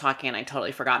question while you were talking and I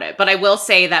totally forgot it. But I will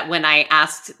say that when I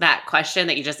asked that question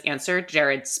that you just answered,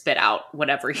 Jared spit out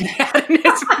whatever he had in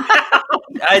his mouth.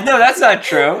 No, that's not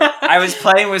true. I was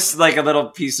playing with like a little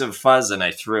piece of fuzz and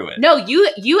I threw it. No,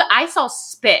 I saw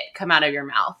spit come out of your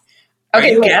mouth.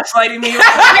 Okay, are you gaslighting me?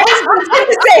 I was going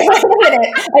to say, wait a minute.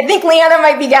 I think Leanna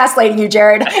might be gaslighting you,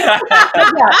 Jared.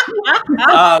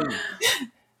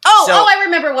 I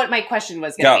remember what my question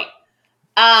was going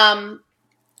to be.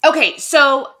 Okay,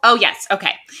 so, yes,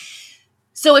 okay.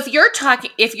 So if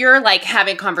you're like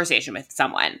having a conversation with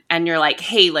someone and you're like,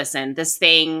 hey, listen, this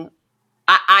thing,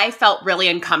 I felt really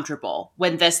uncomfortable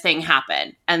when this thing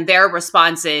happened. And their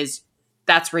response is,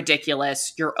 that's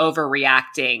ridiculous. You're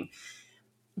overreacting.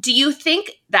 Do you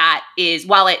think that is,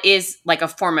 while it is like a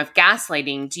form of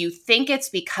gaslighting, do you think it's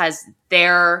because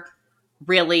they're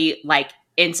really like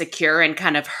insecure and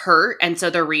kind of hurt? And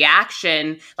so their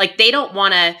reaction, like they don't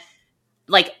want to,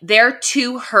 like they're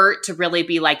too hurt to really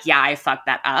be like, yeah, I fucked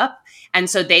that up. And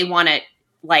so they want to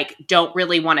like, don't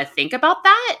really want to think about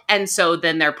that. And so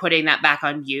then they're putting that back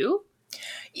on you.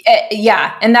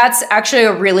 Yeah. And that's actually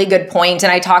a really good point.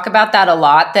 And I talk about that a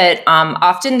lot, that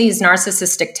often these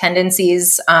narcissistic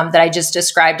tendencies that I just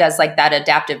described as like that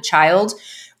adaptive child,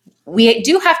 we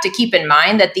do have to keep in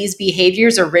mind that these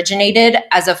behaviors originated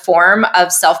as a form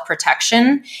of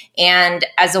self-protection and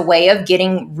as a way of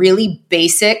getting really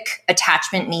basic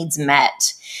attachment needs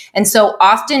met. And so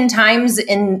oftentimes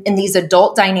in these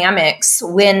adult dynamics,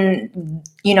 when,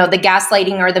 you know, the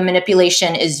gaslighting or the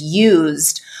manipulation is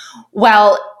used,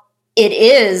 well, it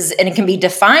is, and it can be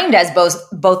defined as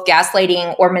both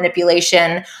gaslighting or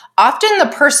manipulation. Often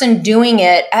the person doing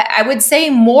it, I would say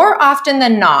more often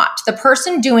than not, the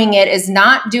person doing it is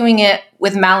not doing it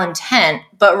with malintent,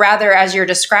 but rather, as you're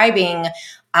describing,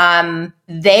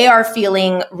 they are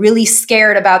feeling really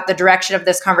scared about the direction of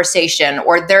this conversation,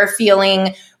 or they're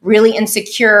feeling really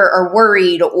insecure or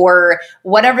worried, or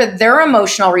whatever their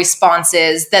emotional response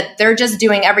is, that they're just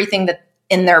doing everything that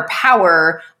in their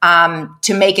power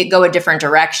to make it go a different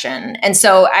direction. And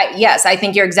so, yes, I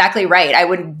think you're exactly right. I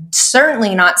would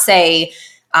certainly not say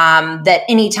that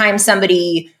anytime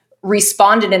somebody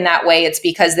responded in that way, it's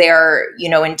because they are, you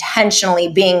know, intentionally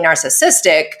being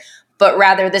narcissistic, but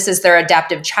rather this is their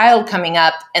adaptive child coming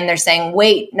up and they're saying,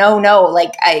 wait, no,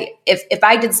 like if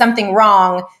I did something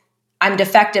wrong, I'm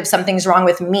defective, something's wrong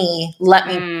with me, let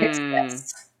me fix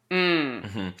this.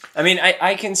 Mm-hmm. I mean,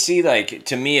 I can see, like,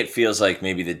 to me, it feels like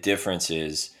maybe the difference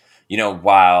is, you know,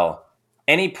 while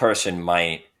any person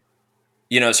might,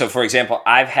 you know, so for example,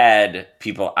 I've had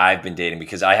people I've been dating,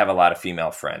 because I have a lot of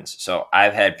female friends. So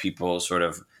I've had people sort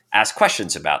of ask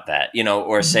questions about that, you know,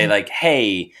 or say like,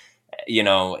 hey, you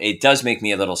know, it does make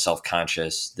me a little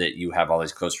self-conscious that you have all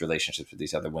these close relationships with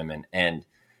these other women. And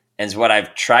what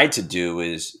I've tried to do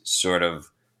is sort of,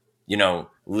 you know,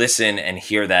 listen and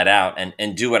hear that out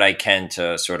and do what I can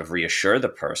to sort of reassure the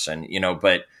person, you know,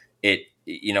 but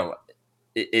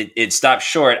it stops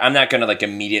short. I'm not going to like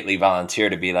immediately volunteer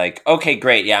to be like, okay,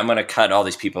 great. Yeah, I'm going to cut all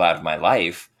these people out of my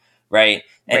life. Right.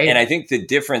 And I think the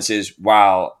difference is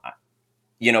while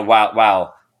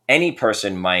any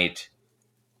person might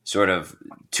sort of,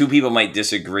 two people might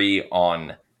disagree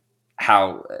on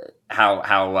how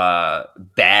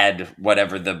bad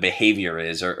whatever the behavior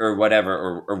is or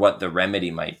whatever, or what the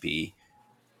remedy might be.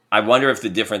 I wonder if the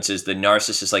difference is the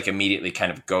narcissist like immediately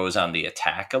kind of goes on the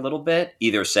attack a little bit,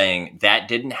 either saying that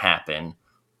didn't happen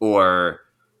or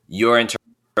your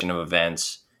interpretation of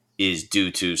events is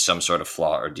due to some sort of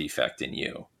flaw or defect in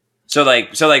you. So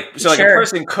like a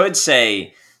person could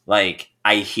say like,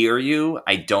 I hear you,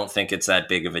 I don't think it's that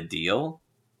big of a deal.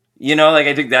 You know, like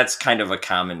I think that's kind of a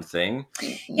common thing.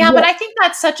 Yeah, but I think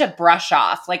that's such a brush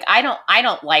off. Like I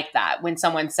don't like that when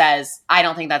someone says, I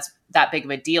don't think that's that big of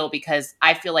a deal, because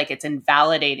I feel like it's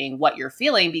invalidating what you're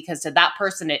feeling, because to that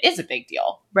person it is a big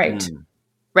deal. Right.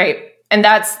 Right. And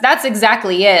that's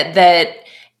exactly it. That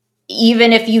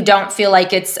even if you don't feel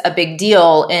like it's a big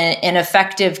deal in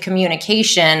effective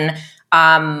communication,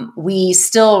 we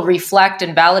still reflect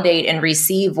and validate and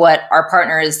receive what our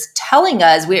partner is telling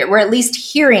us. We're at least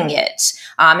hearing it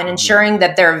and ensuring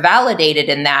that they're validated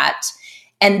in that.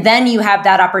 And then you have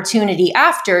that opportunity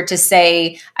after to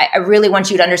say, I really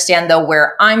want you to understand, though,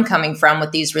 where I'm coming from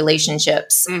with these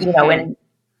relationships, you know,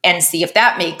 and see if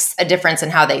that makes a difference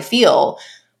in how they feel.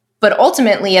 But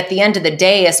ultimately, at the end of the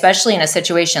day, especially in a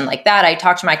situation like that, I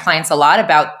talk to my clients a lot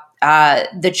about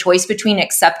the choice between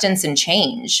acceptance and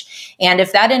change. And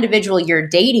if that individual you're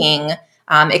dating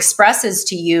expresses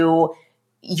to you,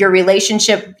 your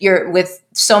relationship with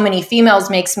so many females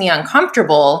makes me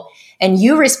uncomfortable, and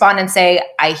you respond and say,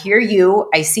 I hear you,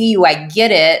 I see you, I get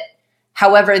it.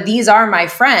 However, these are my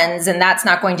friends and that's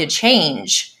not going to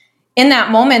change. In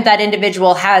that moment, that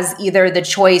individual has either the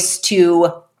choice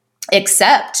to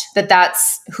accept that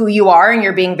that's who you are and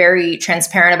you're being very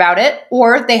transparent about it,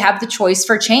 or they have the choice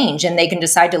for change and they can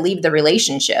decide to leave the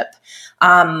relationship.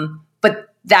 But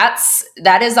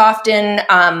that is often,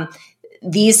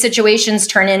 these situations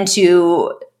turn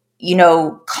into, you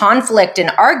know, conflict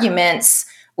and arguments,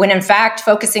 when in fact,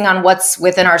 focusing on what's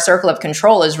within our circle of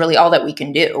control is really all that we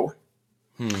can do.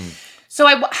 So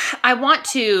I want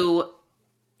to,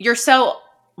 you're so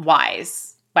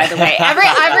wise, by the way.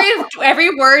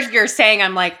 Every word you're saying,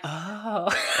 I'm like, oh.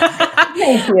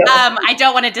 Thank you. I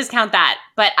don't want to discount that,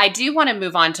 but I do want to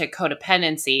move on to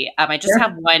codependency. I just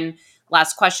have one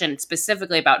last question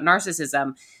specifically about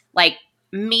narcissism. Like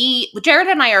Jared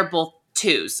and I are both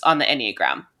 2s on the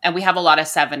Enneagram, and we have a lot of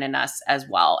 7 in us as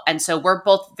well. And so we're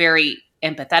both very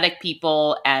empathetic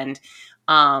people. And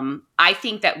I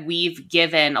think that we've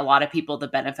given a lot of people the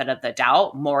benefit of the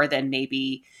doubt more than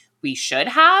maybe we should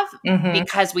have,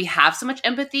 because we have so much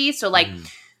empathy. So like,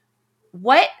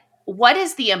 what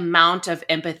is the amount of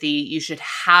empathy you should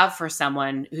have for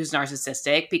someone who's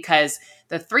narcissistic? Because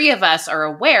the 3 of us are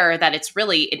aware that it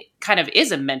kind of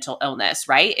is a mental illness,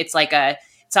 right? It's like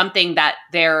something that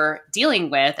they're dealing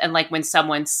with. And like when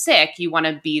someone's sick, you want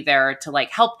to be there to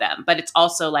like help them. But it's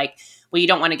also like, well, you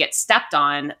don't want to get stepped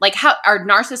on. Like, how are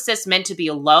narcissists meant to be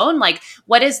alone? Like,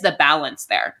 what is the balance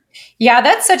there? Yeah,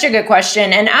 that's such a good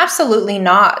question. And absolutely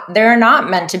not. They're not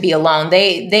meant to be alone.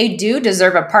 They do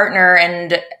deserve a partner,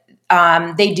 and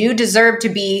they do deserve to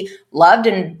be loved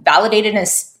and validated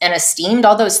and esteemed,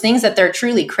 all those things that they're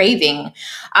truly craving.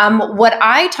 What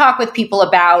I talk with people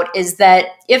about is that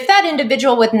if that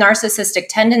individual with narcissistic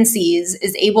tendencies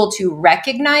is able to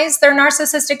recognize their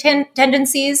narcissistic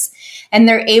tendencies, and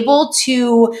they're able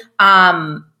to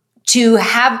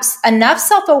have enough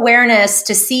self-awareness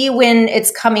to see when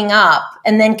it's coming up,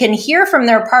 and then can hear from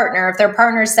their partner. If their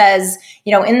partner says,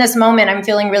 in this moment, I'm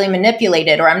feeling really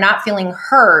manipulated, or I'm not feeling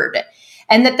heard,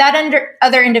 and that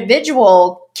other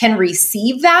individual can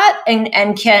receive that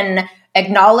and can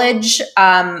acknowledge,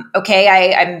 I'm,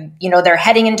 they're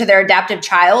heading into their adaptive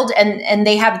child, and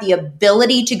they have the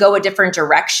ability to go a different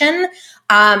direction,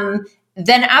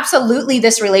 then absolutely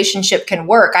this relationship can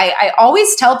work. I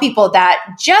always tell people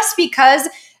that just because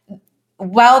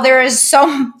while there is so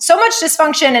much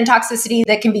dysfunction and toxicity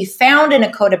that can be found in a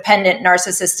codependent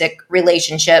narcissistic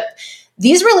relationship,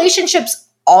 these relationships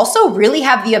also really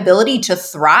have the ability to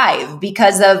thrive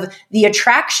because of the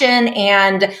attraction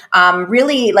and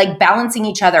really like balancing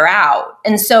each other out.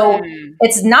 And so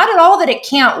it's not at all that it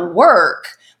can't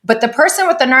work. But the person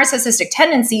with the narcissistic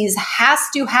tendencies has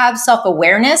to have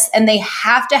self-awareness, and they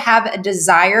have to have a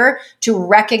desire to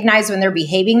recognize when they're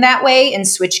behaving that way and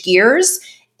switch gears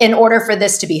in order for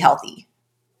this to be healthy.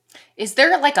 Is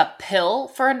there like a pill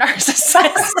for a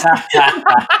narcissist?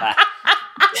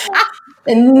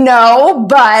 No,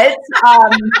 but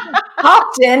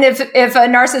often if a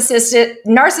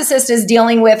narcissist is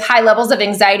dealing with high levels of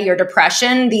anxiety or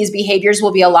depression, these behaviors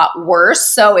will be a lot worse.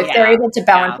 So if they're able to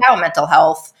balance out mental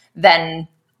health, then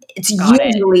it's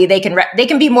usually they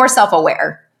can be more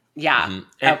self-aware. Yeah.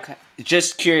 Mm-hmm. Okay.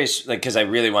 Just curious, like, because I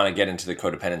really want to get into the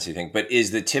codependency thing, but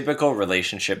is the typical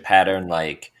relationship pattern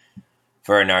like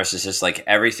for a narcissist, like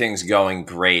everything's going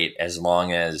great as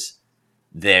long as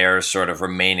they're sort of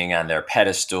remaining on their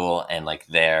pedestal and like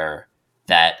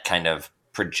that kind of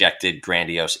projected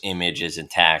grandiose image is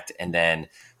intact, and then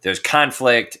there's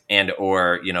conflict and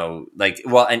or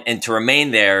and to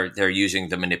remain there they're using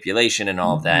the manipulation and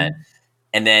all of that,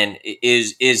 and then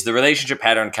is the relationship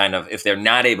pattern kind of, if they're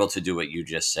not able to do what you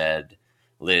just said,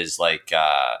 Liz, like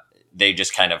they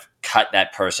just kind of cut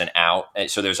that person out,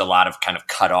 so there's a lot of kind of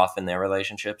cut off in their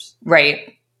relationships,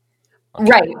 right? Okay.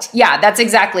 Right. Yeah, that's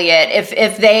exactly it.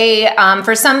 If they,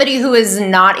 for somebody who is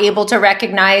not able to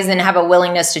recognize and have a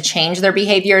willingness to change their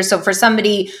behavior, so for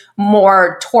somebody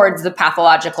more towards the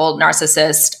pathological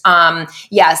narcissist,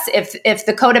 yes, if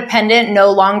the codependent no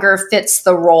longer fits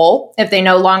the role, if they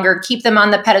no longer keep them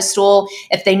on the pedestal,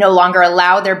 if they no longer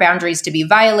allow their boundaries to be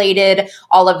violated,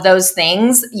 all of those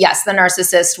things, yes, the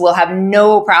narcissist will have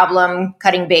no problem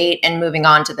cutting bait and moving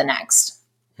on to the next.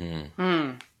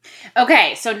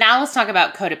 Okay, so now let's talk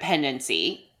about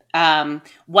codependency.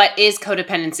 What is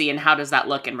codependency and how does that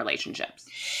look in relationships?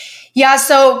 Yeah,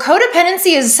 so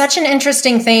codependency is such an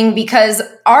interesting thing because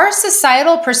our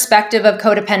societal perspective of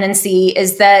codependency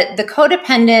is that the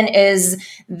codependent is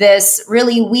this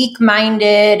really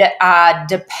weak-minded,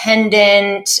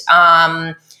 dependent,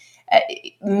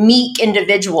 meek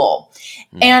individual.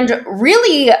 And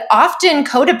really often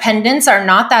codependents are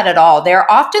not that at all.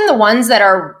 They're often the ones that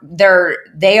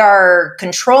they are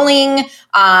controlling.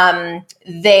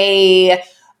 They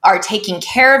are taking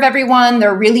care of everyone.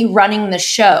 They're really running the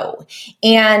show.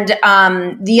 And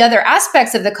the other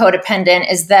aspects of the codependent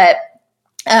is that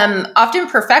often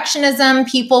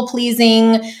perfectionism, people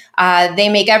pleasing, they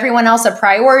make everyone else a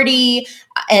priority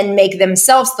and make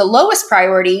themselves the lowest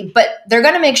priority, but they're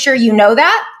going to make sure you know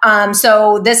that.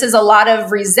 So this is a lot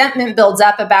of resentment builds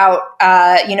up about,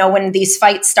 when these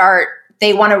fights start,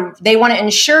 they want to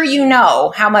ensure you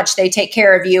know how much they take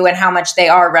care of you and how much they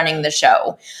are running the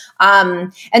show.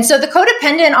 And so the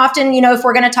codependent often, if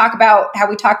we're going to talk about how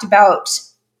we talked about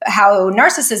how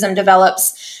narcissism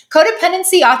develops,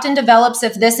 codependency often develops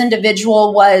if this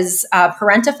individual was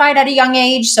parentified at a young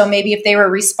age. So maybe if they were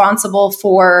responsible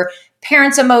for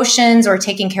parents' emotions or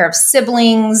taking care of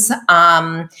siblings.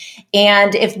 And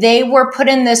if they were put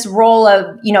in this role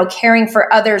of, caring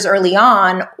for others early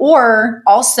on, or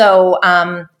also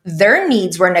their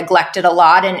needs were neglected a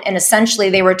lot. And essentially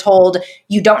they were told,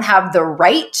 you don't have the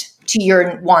right to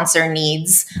your wants or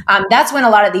needs. That's when a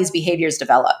lot of these behaviors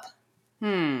develop.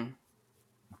 Does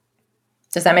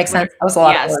that make sense? That was a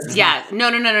lot of words. Yeah. No.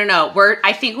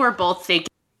 I think we're both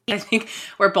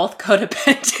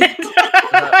codependent.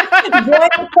 Join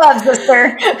the club,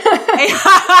 sister.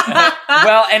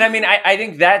 Well, and I mean, I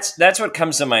think that's what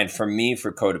comes to mind for me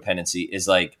for codependency is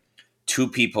like two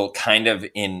people kind of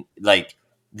in like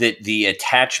the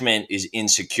attachment is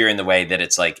insecure in the way that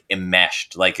it's like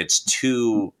enmeshed, like it's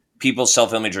two people's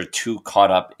self-image are too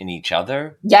caught up in each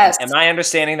other. Yes. Am I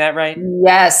understanding that right?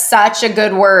 Yes, such a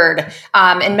good word.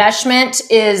 Enmeshment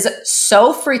is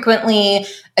so frequently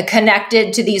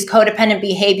connected to these codependent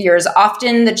behaviors.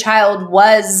 Often the child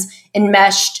was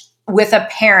enmeshed with a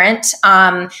parent.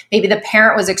 Maybe the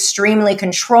parent was extremely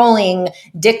controlling,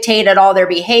 dictated all their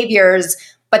behaviors,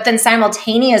 but then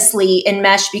simultaneously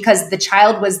enmeshed because the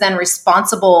child was then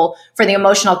responsible for the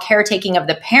emotional caretaking of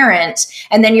the parent.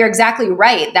 And then you're exactly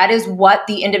right. That is what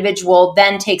the individual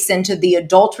then takes into the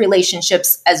adult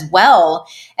relationships as well.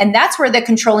 And that's where the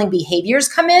controlling behaviors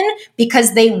come in,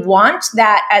 because they want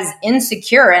that, as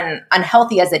insecure and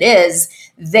unhealthy as it is.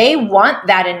 They want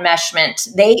that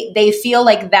enmeshment. They feel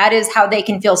like that is how they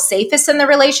can feel safest in the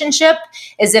relationship,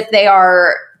 is if they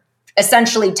are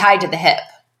essentially tied to the hip.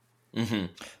 Mm-hmm.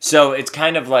 So it's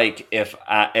kind of like if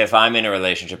I'm in a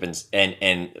relationship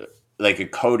and like a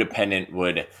codependent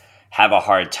would have a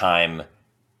hard time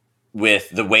with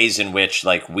the ways in which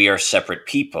like we are separate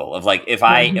people. Of like if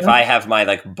I have my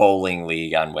like bowling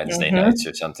league on Wednesday nights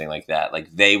or something like that,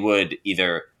 like they would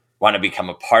either want to become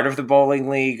a part of the bowling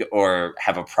league or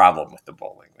have a problem with the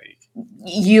bowling league.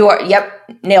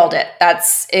 Nailed it.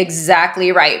 That's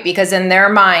exactly right. Because in their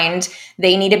mind,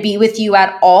 they need to be with you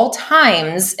at all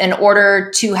times in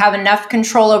order to have enough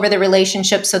control over the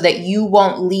relationship so that you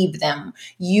won't leave them.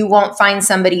 You won't find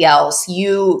somebody else.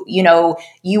 You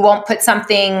won't put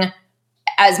something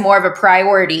as more of a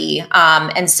priority.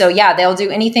 And so, they'll do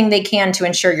anything they can to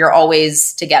ensure you're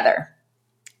always together.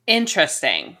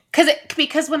 Interesting.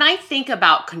 Because when I think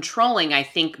about controlling, I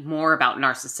think more about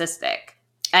narcissistic.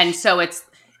 And so it's,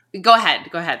 go ahead.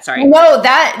 Sorry. No,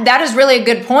 that is really a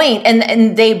good point.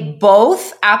 And they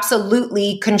both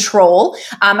absolutely control.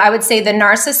 I would say the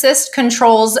narcissist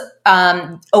controls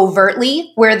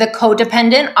overtly, where the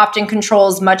codependent often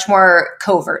controls much more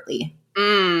covertly.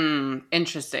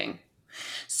 Interesting.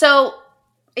 So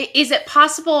is it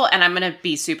possible, and I'm going to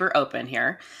be super open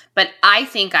here, but I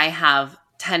think I have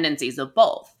tendencies of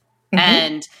both.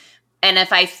 And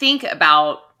if I think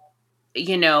about,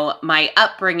 my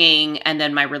upbringing and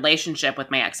then my relationship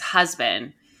with my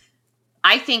ex-husband,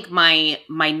 I think my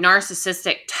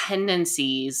narcissistic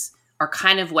tendencies are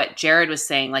kind of what Jared was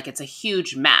saying. Like, it's a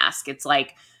huge mask. It's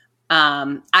like,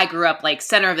 I grew up like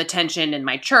center of attention in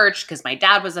my church because my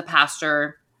dad was a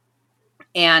pastor.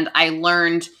 And I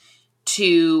learned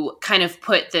to kind of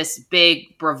put this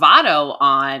big bravado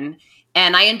on,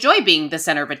 and I enjoy being the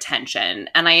center of attention,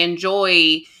 and I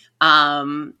enjoy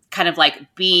kind of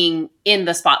like being in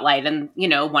the spotlight. And,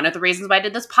 one of the reasons why I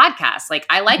did this podcast, like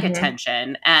I like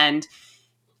attention. And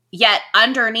yet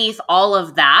underneath all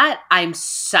of that, I'm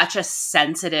such a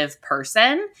sensitive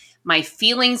person. My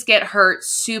feelings get hurt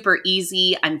super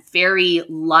easy. I'm very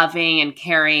loving and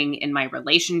caring in my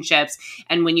relationships.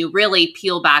 And when you really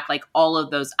peel back like all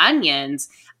of those onions,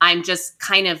 I'm just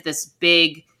kind of this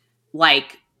big,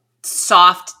 like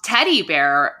soft teddy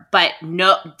bear, but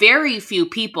very few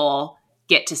people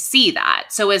get to see that.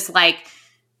 So it's like,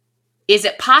 is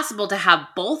it possible to have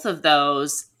both of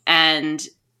those? And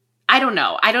I don't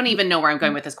know. I don't even know where I'm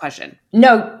going with this question.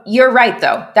 No, you're right,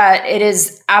 though, that it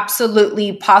is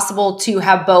absolutely possible to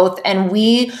have both. And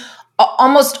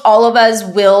almost all of us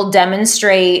will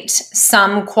demonstrate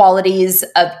some qualities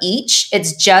of each.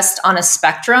 It's just on a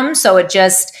spectrum. So it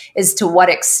just is to what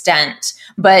extent.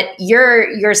 But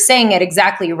you're saying it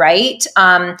exactly right.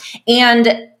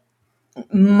 And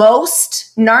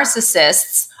most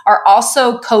narcissists are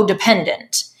also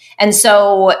codependent. And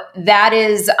so that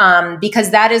is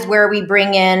because that is where we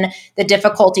bring in the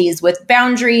difficulties with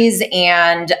boundaries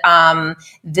and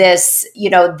this,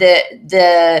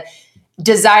 the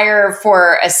desire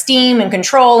for esteem and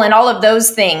control and all of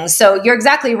those things. So you're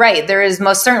exactly right. There is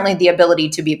most certainly the ability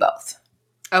to be both.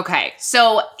 Okay.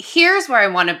 So here's where I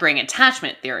want to bring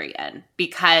attachment theory in,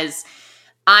 because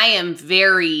I am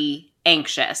very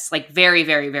anxious, like very,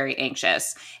 very, very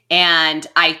anxious. And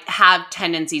I have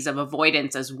tendencies of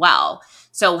avoidance as well.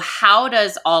 So how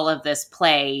does all of this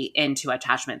play into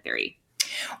attachment theory?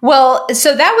 Well,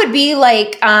 so that would be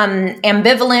like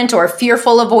ambivalent or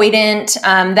fearful avoidant.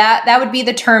 That would be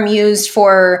the term used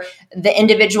for the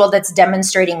individual that's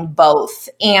demonstrating both.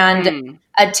 And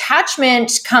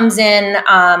attachment comes in,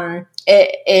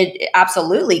 it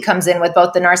absolutely comes in with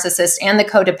both the narcissist and the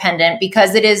codependent,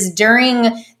 because it is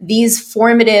during these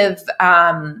formative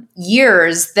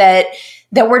years that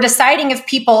that we're deciding if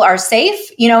people are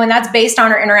safe, and that's based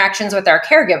on our interactions with our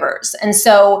caregivers. And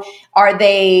so are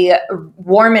they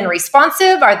warm and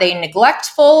responsive? Are they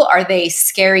neglectful? Are they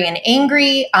scary and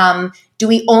angry? Do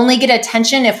we only get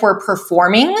attention if we're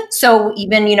performing? So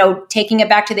even, taking it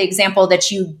back to the example that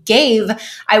you gave,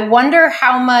 I wonder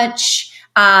how much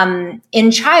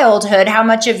in childhood, how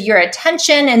much of your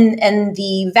attention and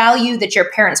the value that your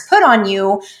parents put on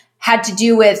you had to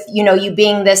do with, you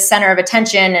being this center of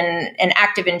attention and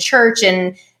active in church,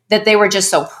 and that they were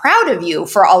just so proud of you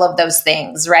for all of those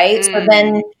things, right? So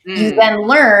then you then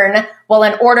learn, well,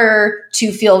 in order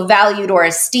to feel valued or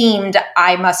esteemed,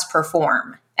 I must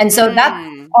perform. And so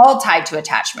that's all tied to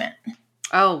attachment.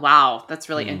 Oh, wow. That's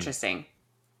really interesting.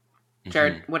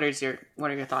 Jared, what are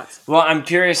your thoughts? Well, I'm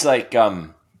curious, like,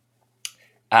 how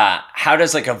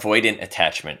does like avoidant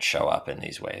attachment show up in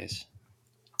these ways?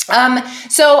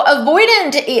 So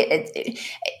avoidant,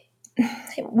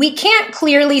 we can't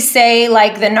clearly say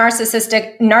like the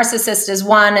narcissist is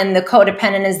one and the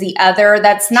codependent is the other.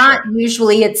 That's not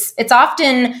usually, it's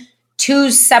often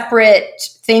two separate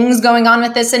things going on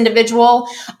with this individual.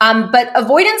 But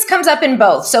avoidance comes up in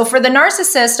both. So for the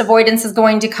narcissist, avoidance is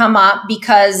going to come up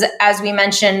because, as we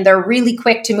mentioned, they're really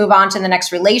quick to move on to the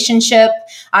next relationship.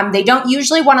 They don't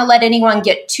usually want to let anyone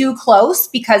get too close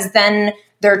because then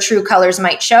their true colors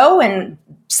might show and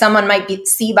someone might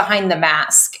see behind the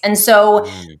mask. And so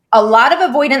a lot of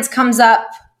avoidance comes up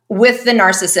with the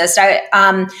narcissist.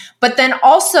 But then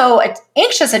also an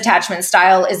anxious attachment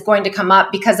style is going to come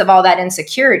up because of all that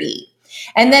insecurity.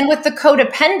 And then with the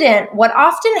codependent, what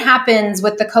often happens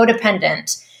with the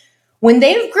codependent, when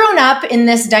they've grown up in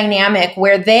this dynamic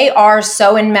where they are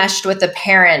so enmeshed with the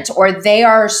parent or they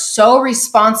are so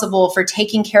responsible for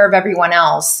taking care of everyone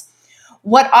else,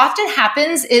 what often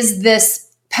happens is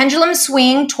this pendulum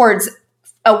swing towards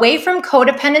away from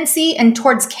codependency and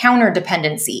towards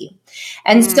counterdependency.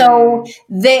 And so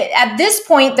at this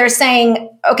point, they're saying,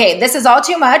 okay, this is all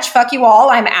too much. Fuck you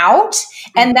all. I'm out.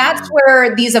 And that's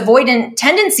where these avoidant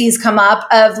tendencies come up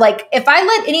of like, if I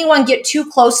let anyone get too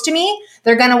close to me,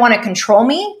 they're going to want to control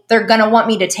me. They're going to want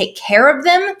me to take care of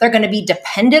them. They're going to be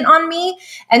dependent on me.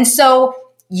 And so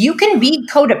you can be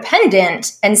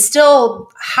codependent and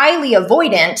still highly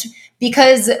avoidant,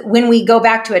 because when we go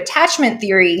back to attachment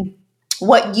theory,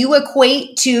 what you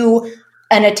equate to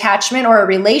an attachment or a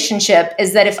relationship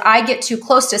is that if I get too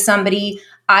close to somebody,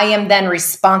 I am then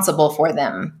responsible for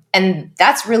them. And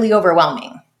that's really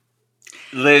overwhelming.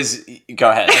 Liz,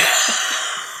 go ahead. I'm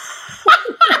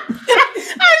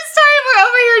sorry, we're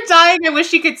over here dying. I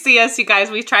wish you could see us, you guys.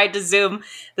 We tried to Zoom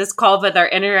this call with our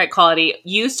internet quality.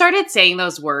 You started saying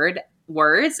those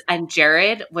words, and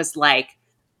Jared was like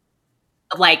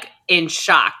in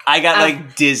shock. I got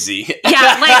like dizzy.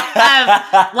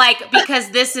 Yeah, like because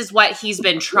this is what he's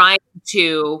been trying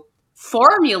to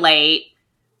formulate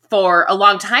for a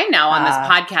long time now on this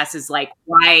podcast, is like,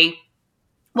 why?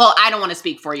 Well, I don't want to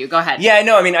speak for you. Go ahead. Yeah,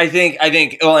 no, I mean, I think,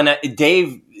 well, and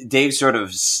Dave sort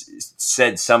of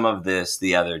said some of this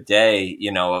the other day,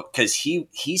 because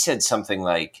he said something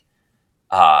like,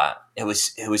 it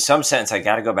was some sentence, I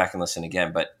got to go back and listen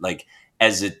again, but like, I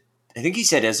think he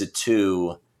said as a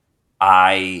two,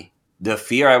 the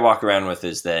fear I walk around with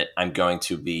is that I'm going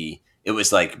to be, it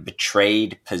was like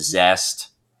betrayed, possessed,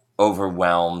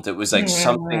 overwhelmed. It was like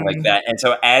something like that. And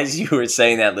so as you were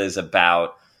saying that, Liz,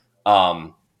 about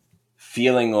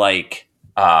feeling like,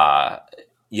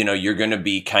 you're going to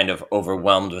be kind of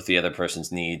overwhelmed with the other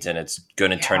person's needs and it's going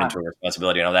to turn into a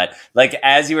responsibility and all that. Like,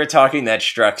 as you were talking, that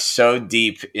struck so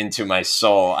deep into my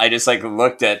soul. I just like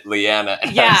looked at Leanna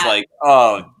and I was like,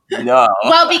 oh, no.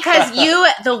 Well, because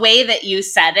the way that you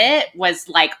said it was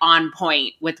like on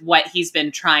point with what he's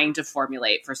been trying to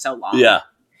formulate for so long. Yeah.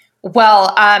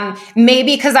 Well,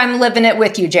 maybe because I'm living it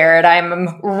with you, Jared.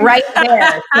 I'm right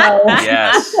there. So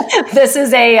yes. This is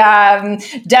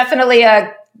definitely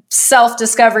a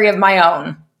self-discovery of my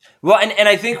own. Well, and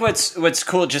I think what's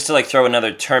cool, just to like throw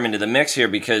another term into the mix here,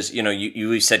 because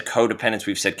we've said codependence,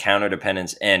 we've said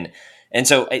counterdependence, and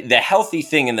so the healthy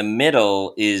thing in the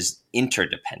middle is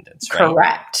interdependence, right?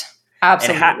 Correct.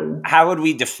 Absolutely. And how would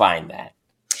we define that?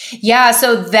 Yeah,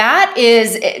 so that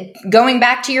is, going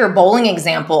back to your bowling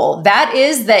example, that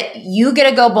is that you get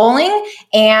to go bowling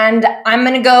and I'm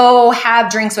going to go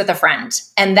have drinks with a friend,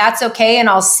 and that's okay, and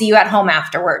I'll see you at home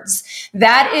afterwards.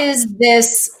 That is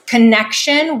this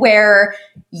connection where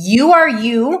you are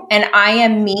you and I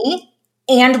am me,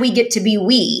 and we get to be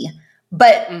we,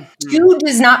 but two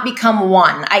does not become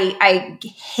one. I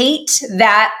hate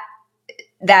that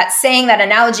that saying, that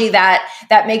analogy that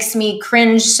makes me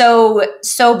cringe so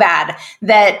bad,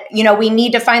 that, you know, we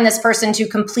need to find this person to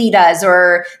complete us,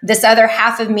 or this other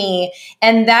half of me.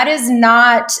 And that is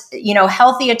not, you know,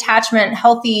 healthy attachment.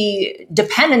 Healthy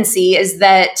dependency is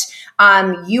that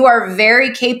you are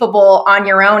very capable on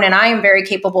your own, and I am very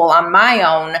capable on my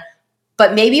own,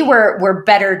 but maybe we're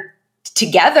better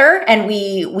together, and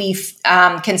we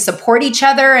can support each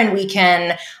other, and we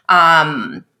can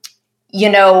you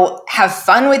know, have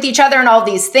fun with each other and all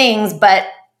these things, but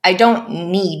I don't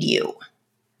need you.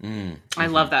 I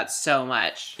love that so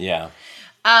much. Yeah.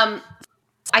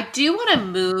 I do want to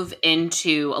move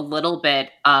into a little bit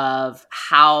of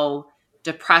how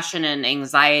depression and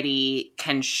anxiety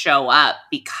can show up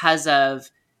because of,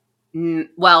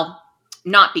 well,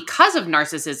 not because of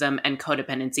narcissism and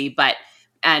codependency, but,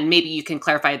 and maybe you can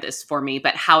clarify this for me,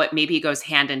 but how it maybe goes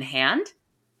hand in hand.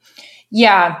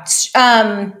 Yeah.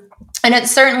 And it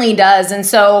certainly does. And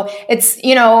so it's,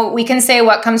 you know, we can say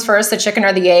what comes first, the chicken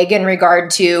or the egg, in regard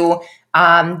to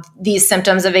these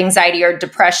symptoms of anxiety or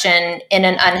depression in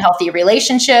an unhealthy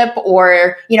relationship,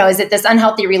 or, you know, is it this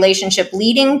unhealthy relationship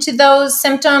leading to those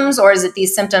symptoms, or is it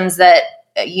these symptoms that,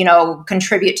 you know,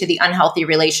 contribute to the unhealthy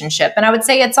relationship? And I would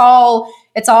say it's all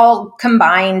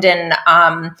combined. And,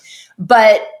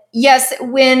 but yes,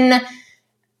 when,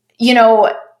 you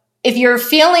know, if you're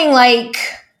feeling like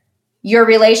your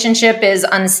relationship is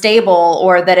unstable,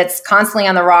 or that it's constantly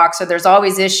on the rocks, or there's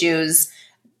always issues,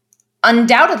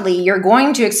 undoubtedly you're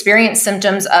going to experience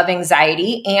symptoms of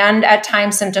anxiety and at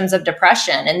times symptoms of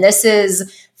depression. And this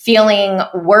is feeling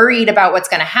worried about what's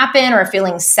going to happen, or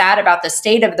feeling sad about the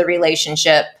state of the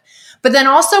relationship. But then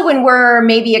also when we're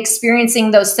maybe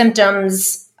experiencing those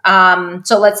symptoms,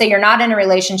 so let's say you're not in a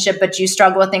relationship, but you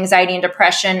struggle with anxiety and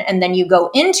depression, and then you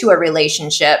go into a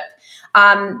relationship,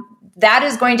 that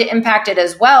is going to impact it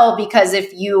as well. Because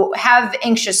if you have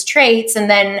anxious traits, and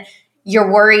then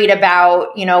you're worried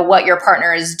about, you know, what your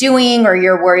partner is doing, or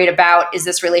you're worried about, is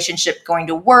this relationship going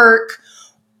to work?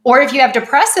 Or if you have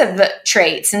depressive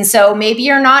traits, and so maybe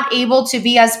you're not able to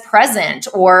be as present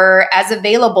or as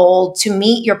available to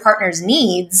meet your partner's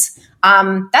needs,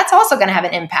 that's also going to have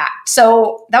an impact.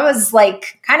 So that was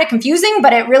like kind of confusing,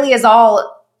 but it really is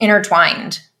all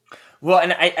intertwined. Well,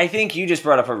 and I think you just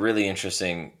brought up a really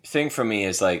interesting thing for me,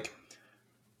 is like,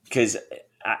 because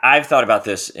I've thought about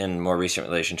this in more recent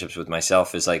relationships with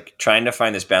myself, is like trying to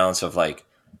find this balance of like,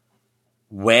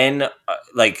 when,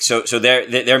 like, so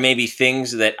there may be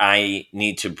things that I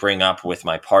need to bring up with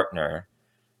my partner.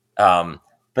 But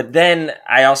then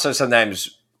I also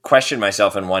sometimes question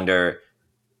myself and wonder,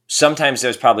 sometimes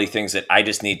there's probably things that I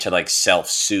just need to like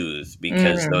self-soothe,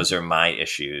 because those are my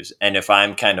issues. And if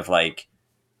I'm kind of like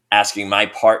asking my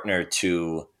partner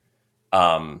to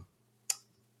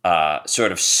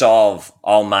sort of solve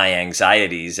all my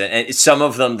anxieties, and some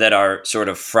of them that are sort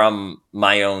of from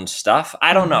my own stuff,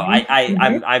 I don't know.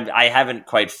 I haven't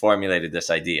quite formulated this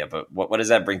idea, but what does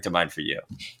that bring to mind for you?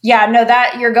 Yeah, no,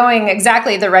 that you're going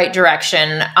exactly the right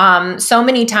direction. So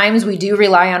many times we do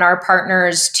rely on our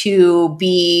partners to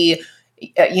be,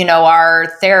 you know,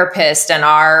 our therapist and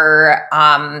our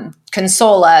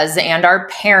console us, and our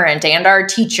parent and our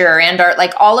teacher, and our,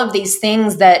 like, all of these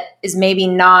things that is maybe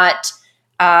not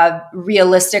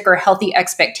realistic or healthy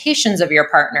expectations of your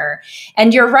partner.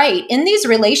 And you're right. In these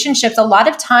relationships, a lot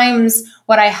of times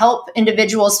what I help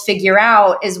individuals figure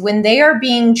out is when they are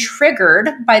being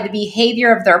triggered by the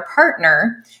behavior of their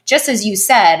partner, just as you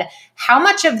said, how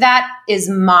much of that is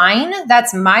mine,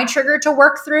 that's my trigger to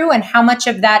work through, and how much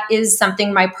of that is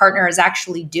something my partner is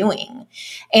actually doing.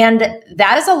 And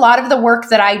that is a lot of the work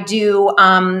that I do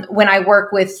when I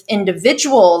work with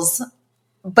individuals,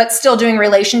 but still doing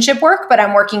relationship work, but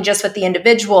I'm working just with the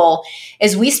individual,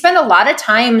 is we spend a lot of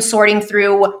time sorting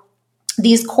through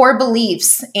these core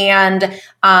beliefs and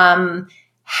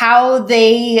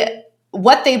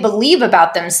what they believe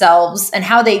about themselves and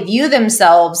how they view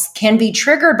themselves can be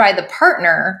triggered by the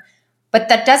partner, but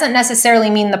that doesn't necessarily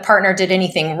mean the partner did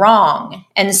anything wrong.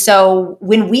 And so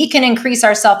when we can increase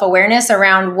our self-awareness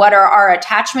around what are our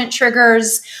attachment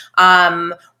triggers,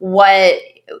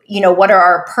 what are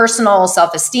our personal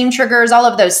self-esteem triggers, all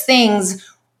of those things,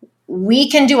 we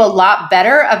can do a lot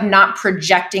better of not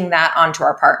projecting that onto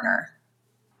our partner.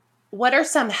 What are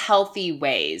some healthy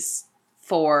ways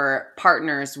for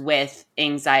partners with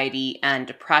anxiety and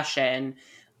depression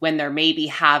when they're maybe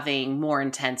having more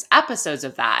intense episodes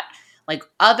of that? Like,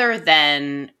 other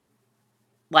than,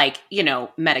 like, you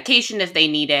know, medication if they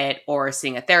need it, or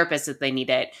seeing a therapist if they need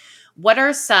it, what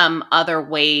are some other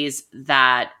ways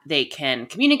that they can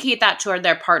communicate that to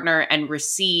their partner and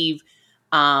receive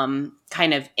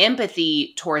kind of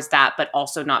empathy towards that, but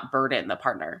also not burden the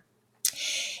partner.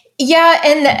 Yeah,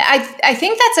 and I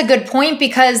think that's a good point,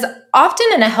 because often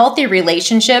in a healthy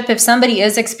relationship, if somebody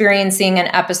is experiencing an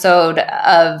episode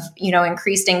of,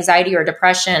 increased anxiety or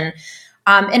depression,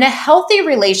 in a healthy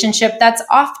relationship, that's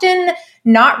often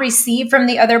not received from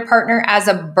the other partner as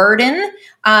a burden.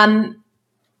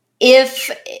 If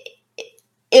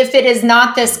it is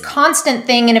not this constant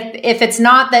thing, and if it's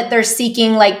not that they're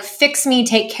seeking like, fix me,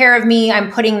 take care of me,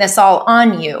 I'm putting this all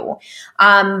on you.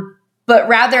 But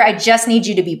rather, I just need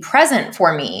you to be present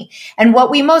for me. And what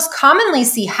we most commonly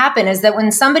see happen is that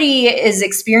when somebody is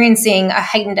experiencing a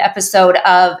heightened episode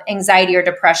of anxiety or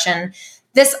depression,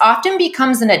 this often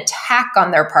becomes an attack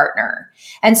on their partner.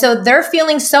 And so they're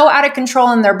feeling so out of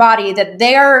control in their body that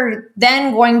they are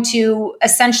then going to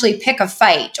essentially pick a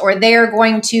fight, or they are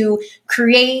going to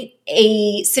create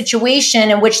a situation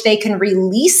in which they can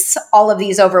release all of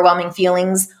these overwhelming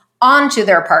feelings onto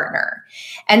their partner.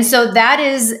 And so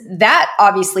that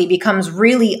obviously becomes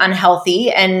really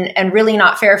unhealthy and really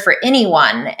not fair for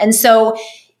anyone. And so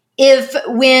if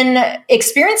when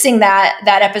experiencing that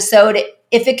episode,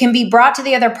 if it can be brought to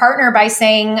the other partner by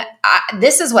saying,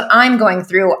 this is what I'm going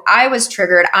through, I was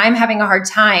triggered, I'm having a hard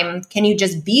time, can you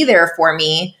just be there for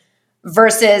me?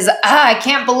 Versus, I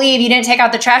can't believe you didn't take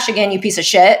out the trash again, you piece of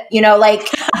shit.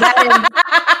 That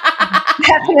is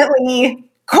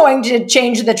definitely going to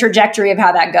change the trajectory of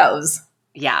how that goes.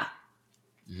 Yeah.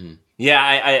 Mm-hmm. Yeah,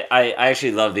 I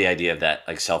actually love the idea of that,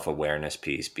 like, self-awareness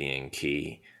piece being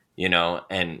key,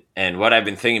 and what I've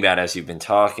been thinking about as you've been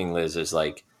talking, Liz, is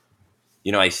like,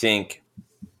 I think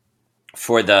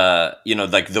for the,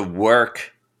 like the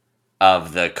work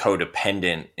of the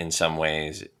codependent in some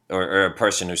ways, or a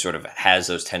person who sort of has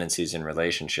those tendencies in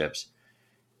relationships,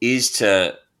 is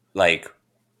to like,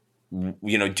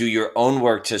 do your own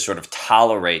work to sort of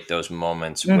tolerate those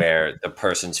moments where the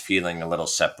person's feeling a little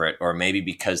separate, or maybe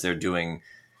because they're doing,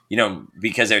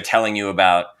 because they're telling you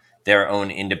about their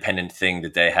own independent thing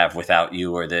that they have without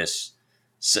you, or this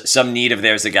some need of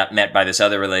theirs that got met by this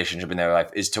other relationship in their life,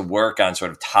 is to work on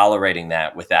sort of tolerating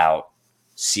that without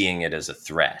seeing it as a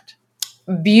threat.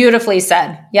 Beautifully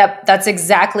said. Yep, that's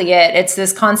exactly it. It's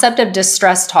this concept of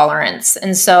distress tolerance.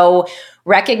 And so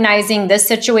recognizing this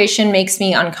situation makes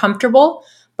me uncomfortable,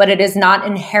 but it is not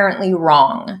inherently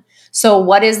wrong. So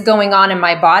what is going on in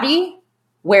my body?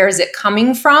 Where is it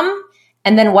coming from?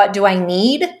 And then what do I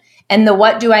need? And the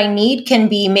what do I need can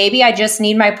be, maybe I just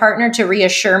need my partner to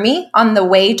reassure me on the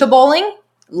way to bowling.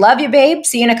 Love you, babe.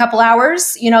 See you in a couple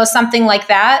hours, something like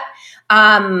that.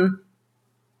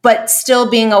 But still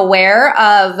being aware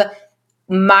of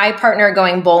my partner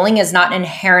going bowling is not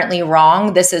inherently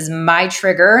wrong. This is my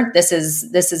trigger. This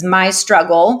is my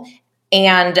struggle.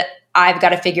 And I've got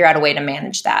to figure out a way to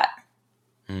manage that.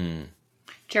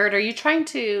 Jared, are you trying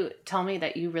to tell me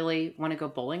that you really want to go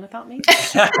bowling without me?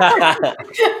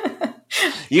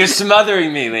 You're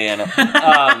smothering me, Leanna.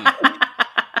 And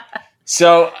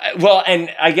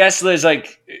I guess, Liz,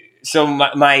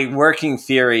 my working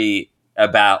theory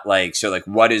about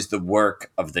what is the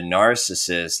work of the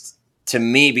narcissist, to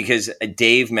me, because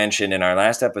Dave mentioned in our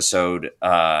last episode,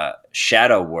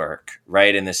 shadow work,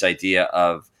 right? And this idea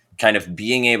of kind of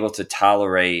being able to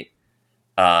tolerate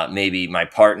maybe my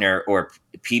partner or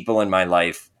people in my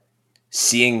life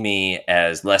seeing me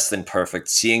as less than perfect,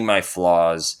 seeing my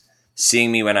flaws,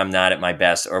 seeing me when I'm not at my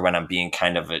best, or when I'm being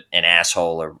kind of an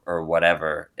asshole or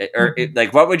whatever.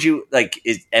 What would you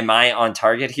am I on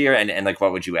target here? And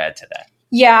what would you add to that?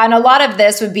 Yeah. And a lot of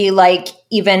this would be like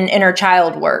even inner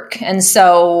child work. And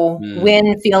so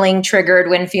when feeling triggered,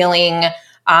 when feeling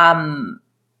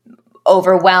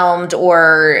overwhelmed,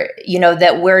 or,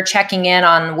 that we're checking in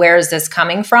on where is this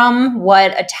coming from?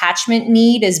 What attachment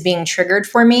need is being triggered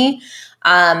for me?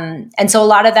 And so a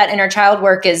lot of that inner child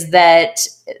work is that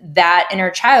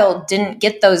inner child didn't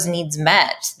get those needs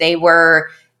met. They were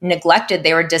neglected.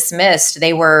 They were dismissed.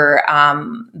 They were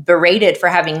berated for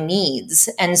having needs.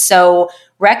 And so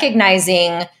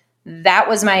recognizing that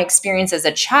was my experience as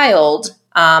a child.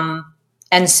 And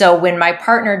so when my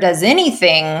partner does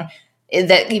anything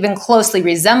that even closely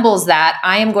resembles that,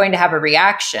 I am going to have a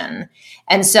reaction.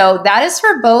 And so that is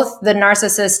for both the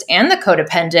narcissist and the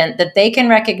codependent, that they can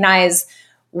recognize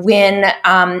when,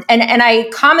 and I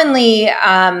commonly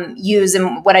use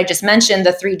in what I just mentioned,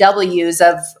 the 3 W's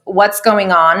of what's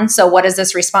going on. So what is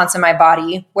this response in my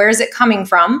body? Where is it coming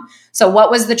from? So what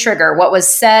was the trigger? What was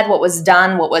said? What was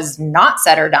done? What was not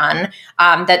said or done?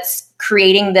 That's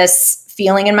creating this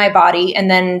feeling in my body,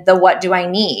 and then the what do I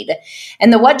need.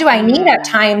 And the what do I need at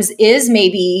times is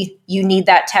maybe you need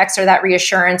that text or that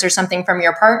reassurance or something from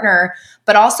your partner.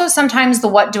 But also sometimes the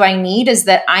what do I need is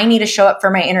that I need to show up for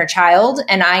my inner child,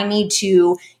 and I need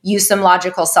to use some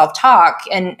logical self-talk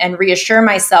and reassure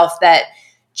myself that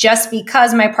just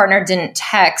because my partner didn't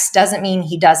text doesn't mean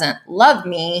he doesn't love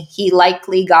me. He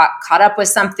likely got caught up with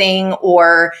something,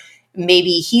 or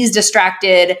maybe he's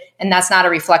distracted, and that's not a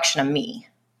reflection of me.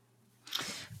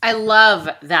 I love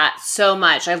that so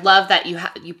much. I love that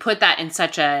you put that in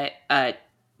such a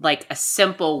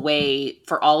simple way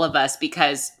for all of us,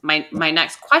 because my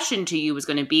next question to you was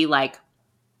going to be like,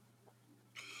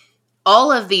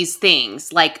 all of these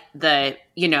things, like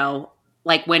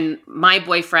like when my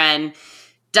boyfriend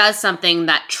does something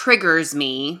that triggers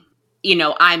me,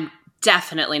 I'm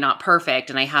definitely not perfect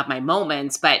and I have my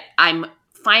moments, but I'm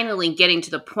finally getting to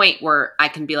the point where I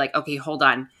can be like, okay, hold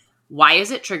on. Why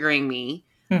is it triggering me?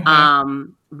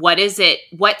 What is it?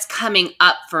 What's coming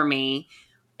up for me?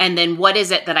 And then what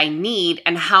is it that I need?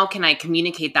 And how can I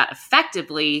communicate that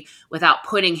effectively without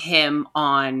putting him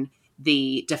on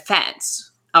the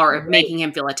defense or making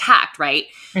him feel attacked, right?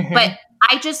 But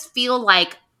I just feel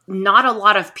like not a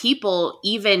lot of people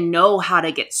even know how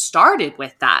to get started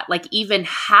with that, like even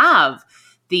have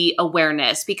the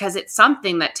awareness, because it's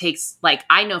something that takes, like,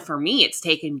 I know for me, it's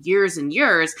taken years and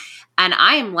years, and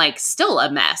I'm like still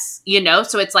a mess,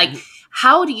 So it's like,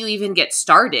 how do you even get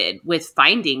started with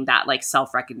finding that like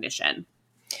self-recognition?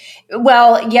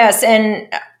 Well, yes.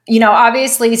 And,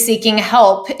 obviously seeking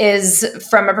help is,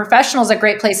 from a professional, is a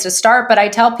great place to start. But I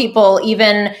tell people,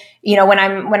 even, when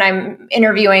I'm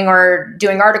interviewing or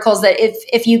doing articles, that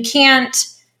if you can't,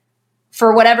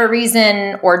 for whatever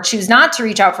reason, or choose not to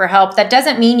reach out for help, that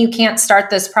doesn't mean you can't start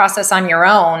this process on your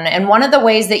own. And one of the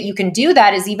ways that you can do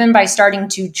that is even by starting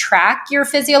to track your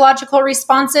physiological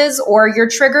responses or your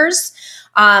triggers.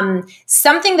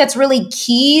 Something that's really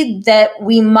key that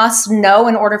we must know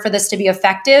in order for this to be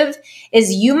effective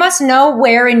is you must know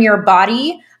where in your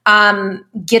body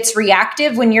gets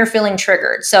reactive when you're feeling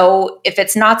triggered. So if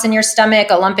it's knots in your stomach,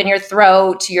 a lump in your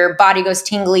throat, your body goes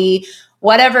tingly,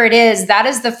 whatever it is, that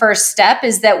is the first step,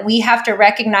 is that we have to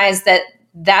recognize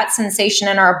that sensation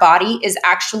in our body is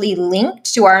actually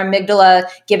linked to our amygdala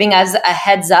giving us a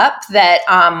heads up that,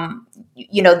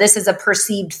 this is a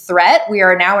perceived threat. We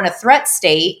are now in a threat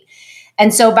state.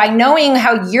 And so by knowing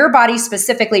how your body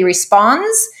specifically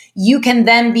responds, you can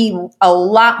then be a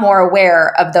lot more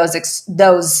aware of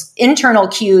those internal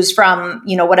cues from,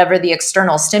 whatever the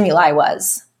external stimuli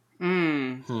was.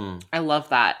 I love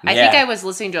that. I think I was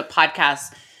listening to a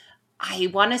podcast, I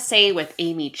want to say with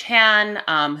Amy Chan,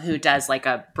 who does like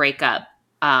a breakup,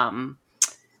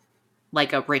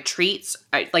 like a retreats,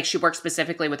 like she works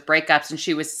specifically with breakups. And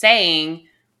she was saying,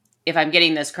 if I'm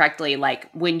getting this correctly, like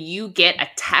when you get a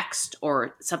text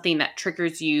or something that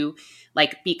triggers you,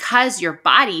 like because your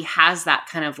body has that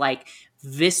kind of like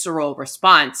visceral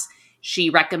response, she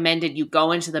recommended you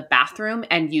go into the bathroom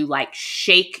and you like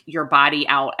shake your body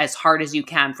out as hard as you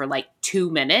can for like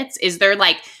 2 minutes. Is there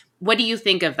like, what do you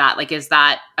think of that? Like, is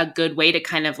that a good way to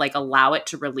kind of like allow it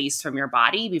to release from your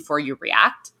body before you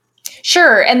react?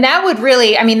 Sure. And that would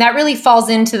really, that really falls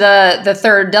into the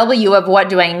third W of what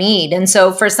do I need? And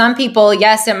so for some people,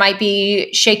 yes, it might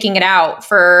be shaking it out.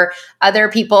 For other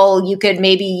people, you could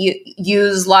maybe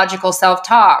use logical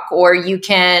self-talk, or you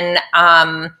can,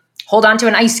 hold on to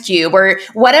an ice cube or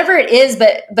whatever it is.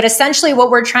 But essentially what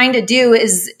we're trying to do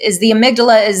is the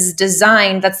amygdala is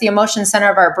designed, that's the emotion center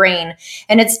of our brain,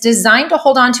 and it's designed to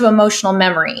hold on to emotional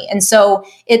memory. And so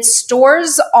it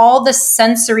stores all the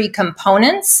sensory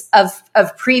components of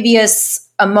previous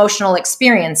emotional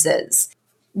experiences.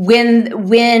 When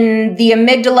the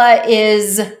amygdala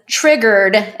is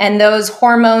triggered and those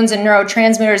hormones and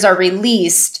neurotransmitters are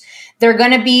released, they're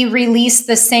going to be released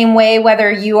the same way,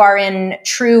 whether you are in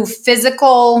true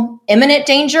physical imminent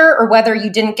danger or whether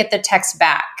you didn't get the text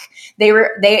back.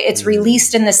 It's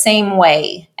released in the same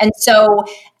way. And so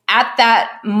at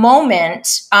that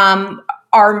moment,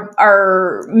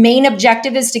 our main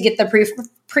objective is to get the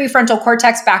prefrontal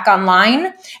cortex back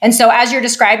online. And so as you're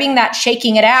describing that,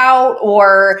 shaking it out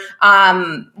or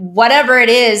whatever it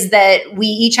is that we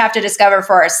each have to discover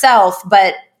for ourselves,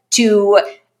 but to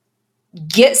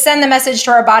send the message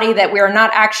to our body that we are not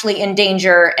actually in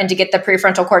danger, and to get the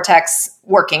prefrontal cortex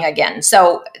working again.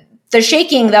 So the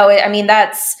shaking, though,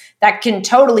 that can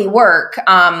totally work.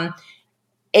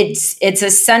 It's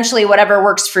essentially whatever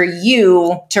works for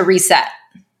you to reset.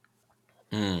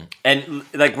 And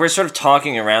like we're sort of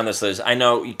talking around this, Liz. I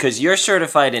know because you're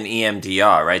certified in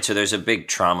EMDR, right? So there's a big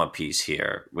trauma piece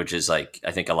here, which is like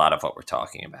I think a lot of what we're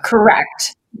talking about.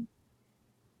 Correct.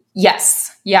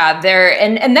 Yes. Yeah. There,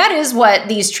 and that is what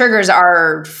these triggers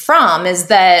are from, is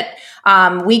that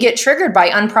we get triggered by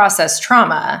unprocessed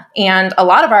trauma. And a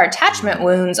lot of our attachment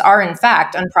wounds are, in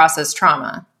fact, unprocessed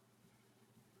trauma.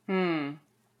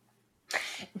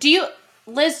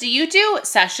 Liz, do you do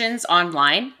sessions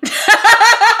online?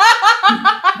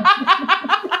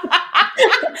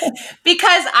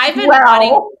 Because I've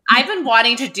been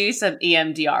wanting to do some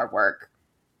EMDR work.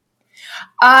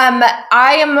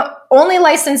 I am only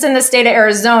licensed in the state of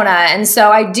Arizona, and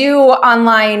so I do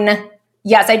online.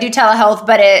 Yes, I do telehealth,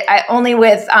 but I only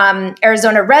with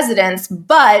Arizona residents.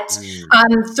 But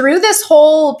through this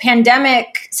whole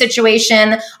pandemic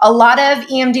situation, a lot of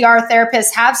EMDR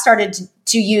therapists have started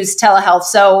to use telehealth.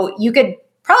 So you could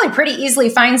probably pretty easily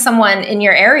find someone in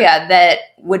your area that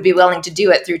would be willing to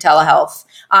do it through telehealth.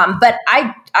 But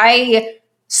I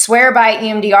swear by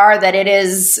EMDR that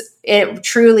it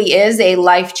truly is a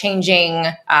life-changing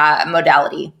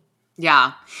modality.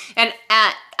 Yeah. And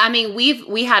we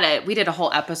did a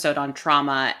whole episode on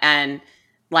trauma, and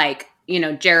like,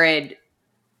 Jared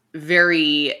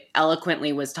very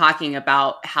eloquently was talking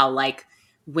about how, like,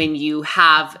 when you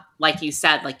have, like you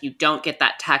said, like, you don't get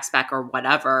that text back or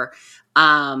whatever,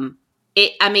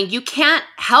 you can't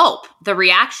help the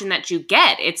reaction that you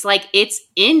get. It's like, it's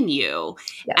in you.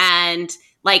 Yes. And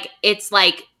like, it's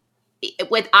like,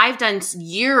 I've done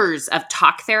years of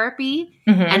talk therapy,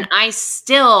 and I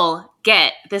still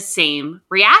get the same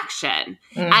reaction.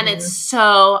 And it's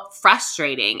so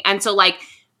frustrating. And so, like,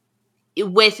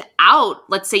 without,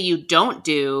 let's say you don't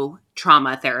do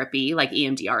trauma therapy, like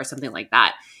EMDR or something like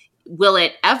that, will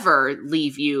it ever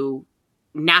leave you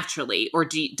naturally, or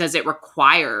does it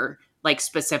require like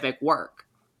specific work?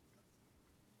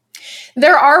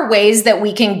 There are ways that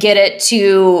we can get it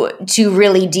to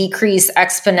really decrease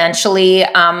exponentially.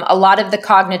 A lot of the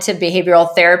cognitive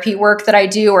behavioral therapy work that I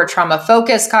do, or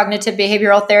trauma-focused cognitive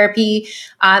behavioral therapy,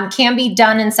 can be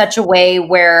done in such a way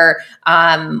where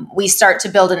we start to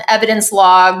build an evidence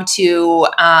log to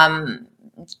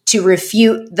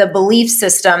refute the belief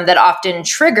system that often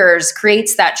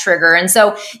creates that trigger. And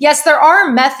so, yes, there are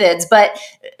methods, but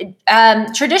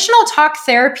traditional talk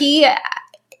therapy,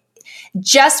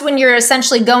 just when you're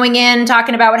essentially going in,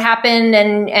 talking about what happened,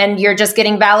 and you're just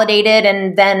getting validated,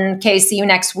 and then, okay, see you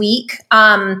next week.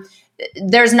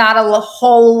 There's not a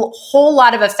whole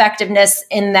lot of effectiveness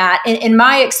in that, in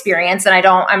my experience. And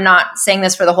I'm not saying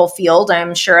this for the whole field.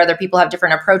 I'm sure other people have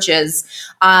different approaches.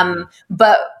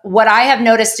 But what I have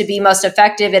noticed to be most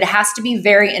effective, it has to be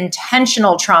very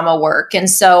intentional trauma work. And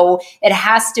so it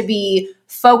has to be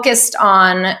focused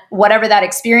on whatever that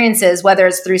experience is, whether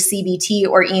it's through CBT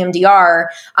or EMDR.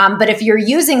 But if you're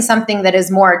using something that is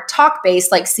more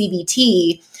talk-based, like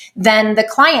CBT, then the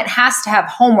client has to have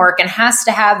homework and has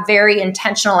to have very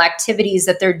intentional activities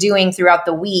that they're doing throughout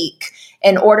the week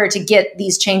in order to get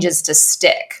these changes to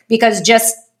stick. Because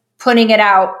just putting it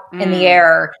out in the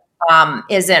air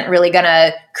isn't really going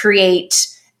to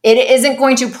isn't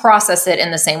going to process it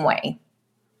in the same way.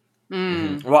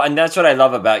 Well, and that's what I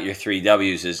love about your 3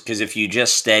 W's, is because if you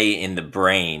just stay in the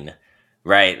brain,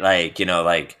 right, like,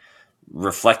 like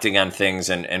reflecting on things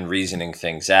and reasoning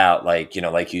things out, like,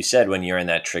 like you said, when you're in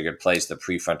that triggered place, the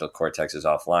prefrontal cortex is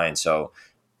offline. So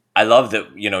I love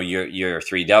that, your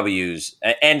 3 W's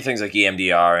and things like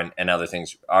EMDR and other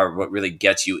things are what really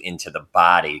gets you into the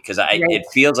body, because it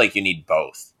feels like you need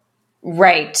both.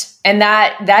 Right. And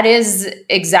that is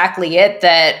exactly it,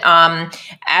 that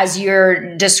as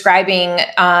you're describing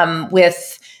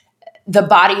with the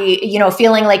body,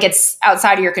 feeling like it's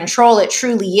outside of your control, it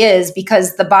truly is,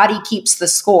 because the body keeps the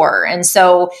score. And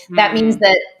so that means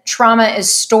that trauma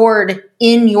is stored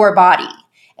in your body.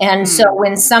 And so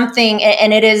when something,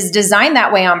 and it is designed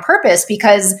that way on purpose,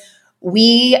 because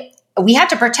we have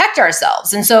to protect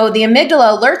ourselves. And so the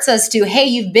amygdala alerts us to, hey,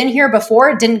 you've been here before,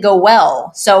 it didn't go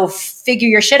well, so figure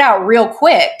your shit out real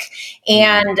quick.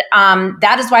 And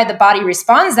that is why the body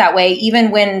responds that way, even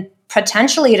when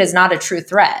potentially it is not a true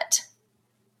threat.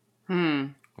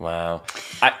 Wow.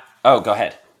 Go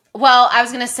ahead. Well, I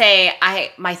was going to say,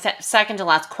 my second to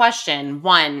last question,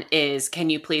 one is, can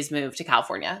you please move to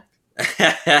California?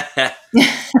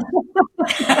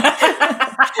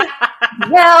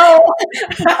 Well,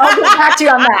 I'll get back to you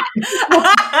on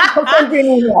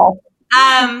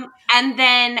that. And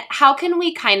then how can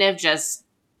we kind of just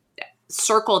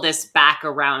circle this back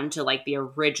around to like the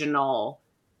original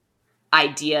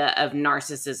idea of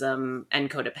narcissism and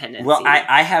codependency? Well,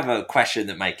 I have a question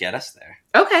that might get us there.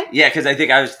 Okay. Yeah, because I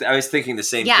think I was thinking the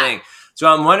same thing. So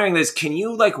I'm wondering this, can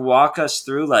you like walk us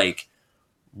through like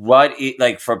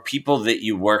like for people that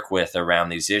you work with around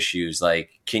these issues,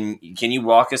 like can you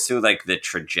walk us through like the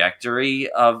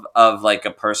trajectory of like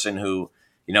a person who,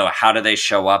 you know, how do they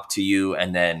show up to you,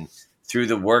 and then through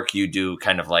the work you do,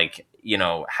 kind of like, you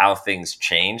know, how things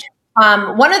change?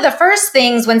 One of the first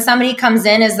things when somebody comes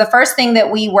in is the first thing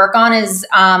that we work on is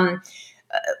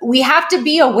we have to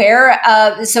be aware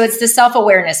of, so it's the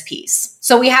self-awareness piece.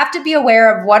 So we have to be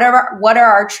aware of what are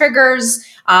our triggers,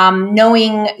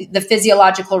 knowing the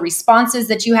physiological responses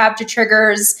that you have to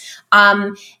triggers.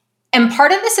 And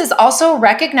part of this is also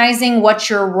recognizing what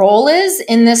your role is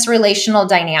in this relational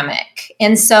dynamic.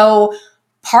 And so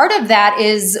part of that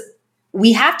is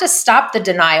we have to stop the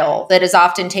denial that is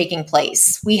often taking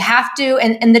place. We have to,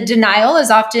 and the denial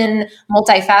is often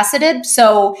multifaceted.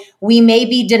 So we may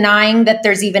be denying that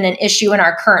there's even an issue in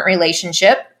our current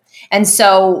relationship. And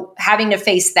so having to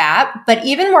face that. But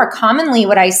even more commonly,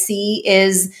 what I see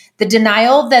is the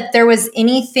denial that there was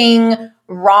anything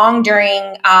wrong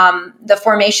during the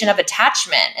formation of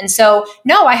attachment. And so,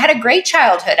 no, I had a great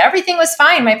childhood. Everything was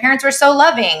fine. My parents were so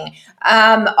loving.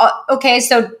 Okay,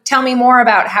 so tell me more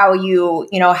about how you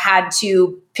had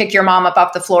to pick your mom up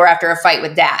off the floor after a fight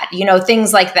with dad,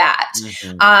 things like that.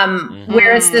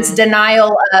 Where it's this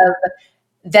denial of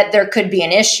that there could be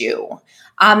an issue.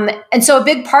 And so a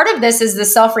big part of this is the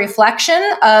self-reflection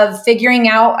of figuring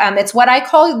out, it's what I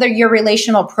call your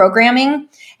relational programming.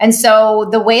 And so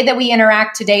the way that we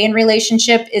interact today in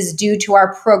relationship is due to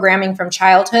our programming from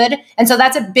childhood. And so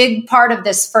that's a big part of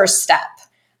this first step.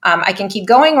 I can keep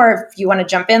going, or if you want to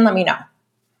jump in, let me know.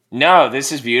 No,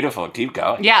 this is beautiful. Keep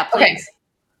going. Yeah, please.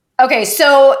 Okay.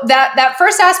 So that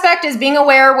first aspect is being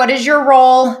aware, what is your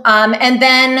role? And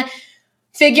then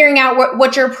figuring out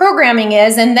what your programming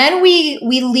is. And then we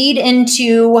lead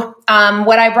into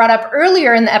what I brought up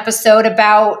earlier in the episode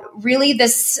about really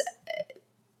this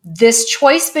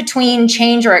choice between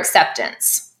change or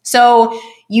acceptance. So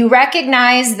you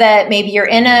recognize that maybe you're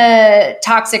in a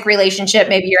toxic relationship,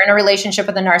 maybe you're in a relationship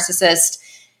with a narcissist.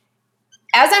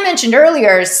 As I mentioned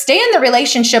earlier, stay in the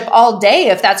relationship all day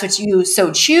if that's what you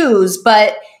so choose,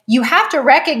 but you have to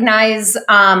recognize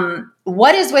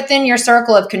what is within your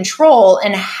circle of control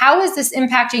and how is this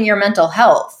impacting your mental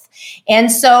health. And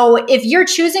so if you're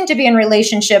choosing to be in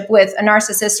relationship with a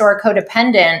narcissist or a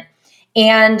codependent,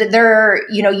 and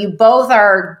you both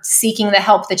are seeking the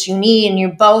help that you need, and you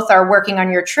both are working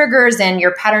on your triggers and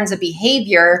your patterns of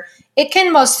behavior, it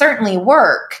can most certainly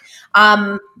work.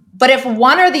 But if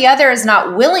one or the other is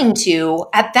not willing to,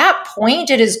 at that point,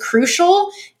 it is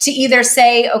crucial to either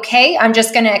say, okay, I'm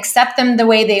just going to accept them the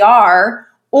way they are,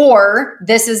 or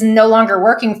this is no longer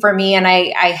working for me and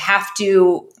I have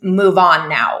to move on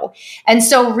now. And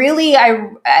so really,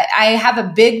 I have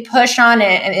a big push on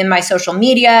it in my social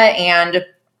media and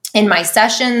in my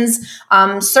sessions.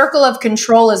 Circle of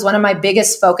control is one of my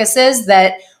biggest focuses,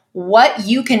 that what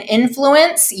you can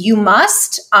influence, you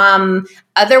must.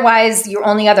 Otherwise, your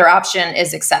only other option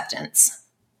is acceptance.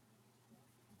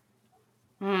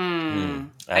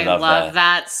 I love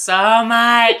that so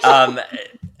much.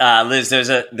 Liz, there's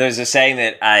a saying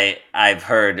that I've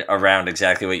heard around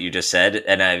exactly what you just said,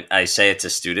 and I say it to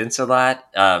students a lot,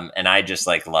 and I just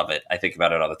love it. I think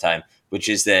about it all the time, which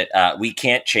is that we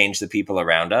can't change the people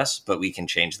around us, but we can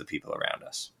change the people around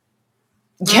us.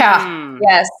 Yeah.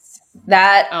 Yes.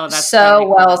 That's so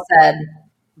really well said.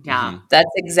 Yeah. That's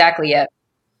exactly it.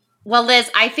 Well, Liz,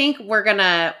 I think we're going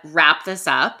to wrap this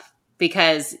up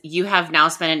because you have now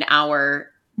spent an hour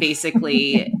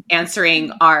basically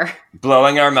blowing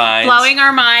our minds,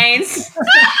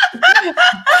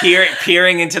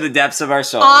 peering into the depths of our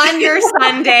souls on your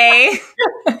Sunday.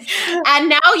 And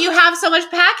now you have so much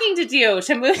packing to do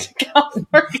to move to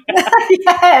California.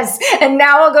 Yes. And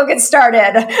now I'll go get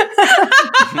started.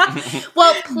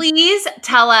 Well, please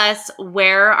tell us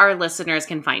where our listeners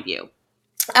can find you.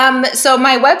 So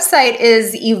my website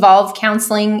is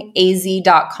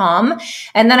evolvecounselingaz.com.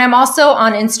 And then I'm also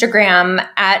on Instagram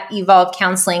at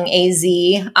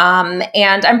evolvecounselingaz.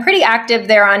 And I'm pretty active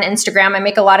there on Instagram. I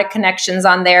make a lot of connections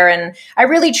on there. And I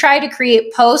really try to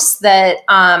create posts that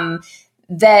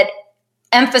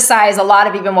emphasize a lot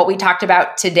of even what we talked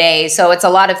about today. So it's a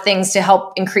lot of things to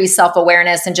help increase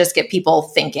self-awareness and just get people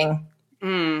thinking.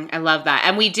 I love that.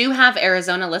 And we do have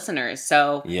Arizona listeners.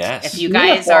 So yes. If you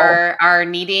guys are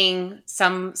needing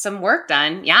some work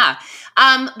done. Yeah.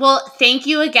 Well, thank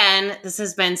you again. This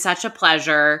has been such a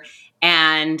pleasure.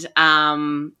 And we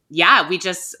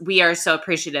are so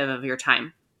appreciative of your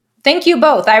time. Thank you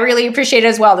both. I really appreciate it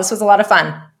as well. This was a lot of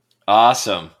fun.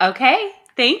 Awesome. Okay.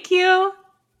 Thank you.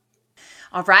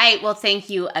 All right. Well, thank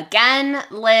you again,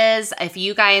 Liz. If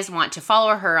you guys want to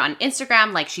follow her on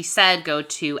Instagram, like she said, go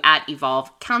to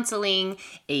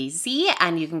 @EvolveCounselingAZ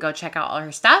and you can go check out all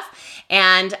her stuff.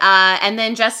 And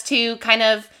then just to kind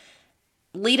of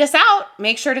lead us out,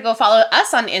 make sure to go follow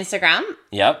us on Instagram.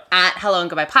 Yep. At Hello and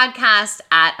Goodbye Podcast,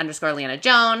 @_Leanna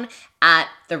Joan,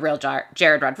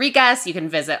 @TheRealJared Rodriguez. You can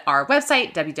visit our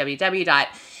website,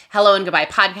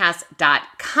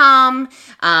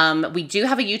 www.helloandgoodbyepodcast.com. We do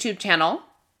have a YouTube channel,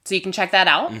 so you can check that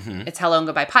out. It's Hello and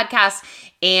Goodbye Podcast.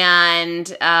 And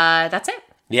that's it.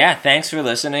 Yeah, thanks for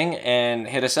listening and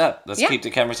hit us up. Let's keep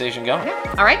the conversation going.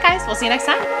 All right, guys. We'll see you next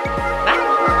time.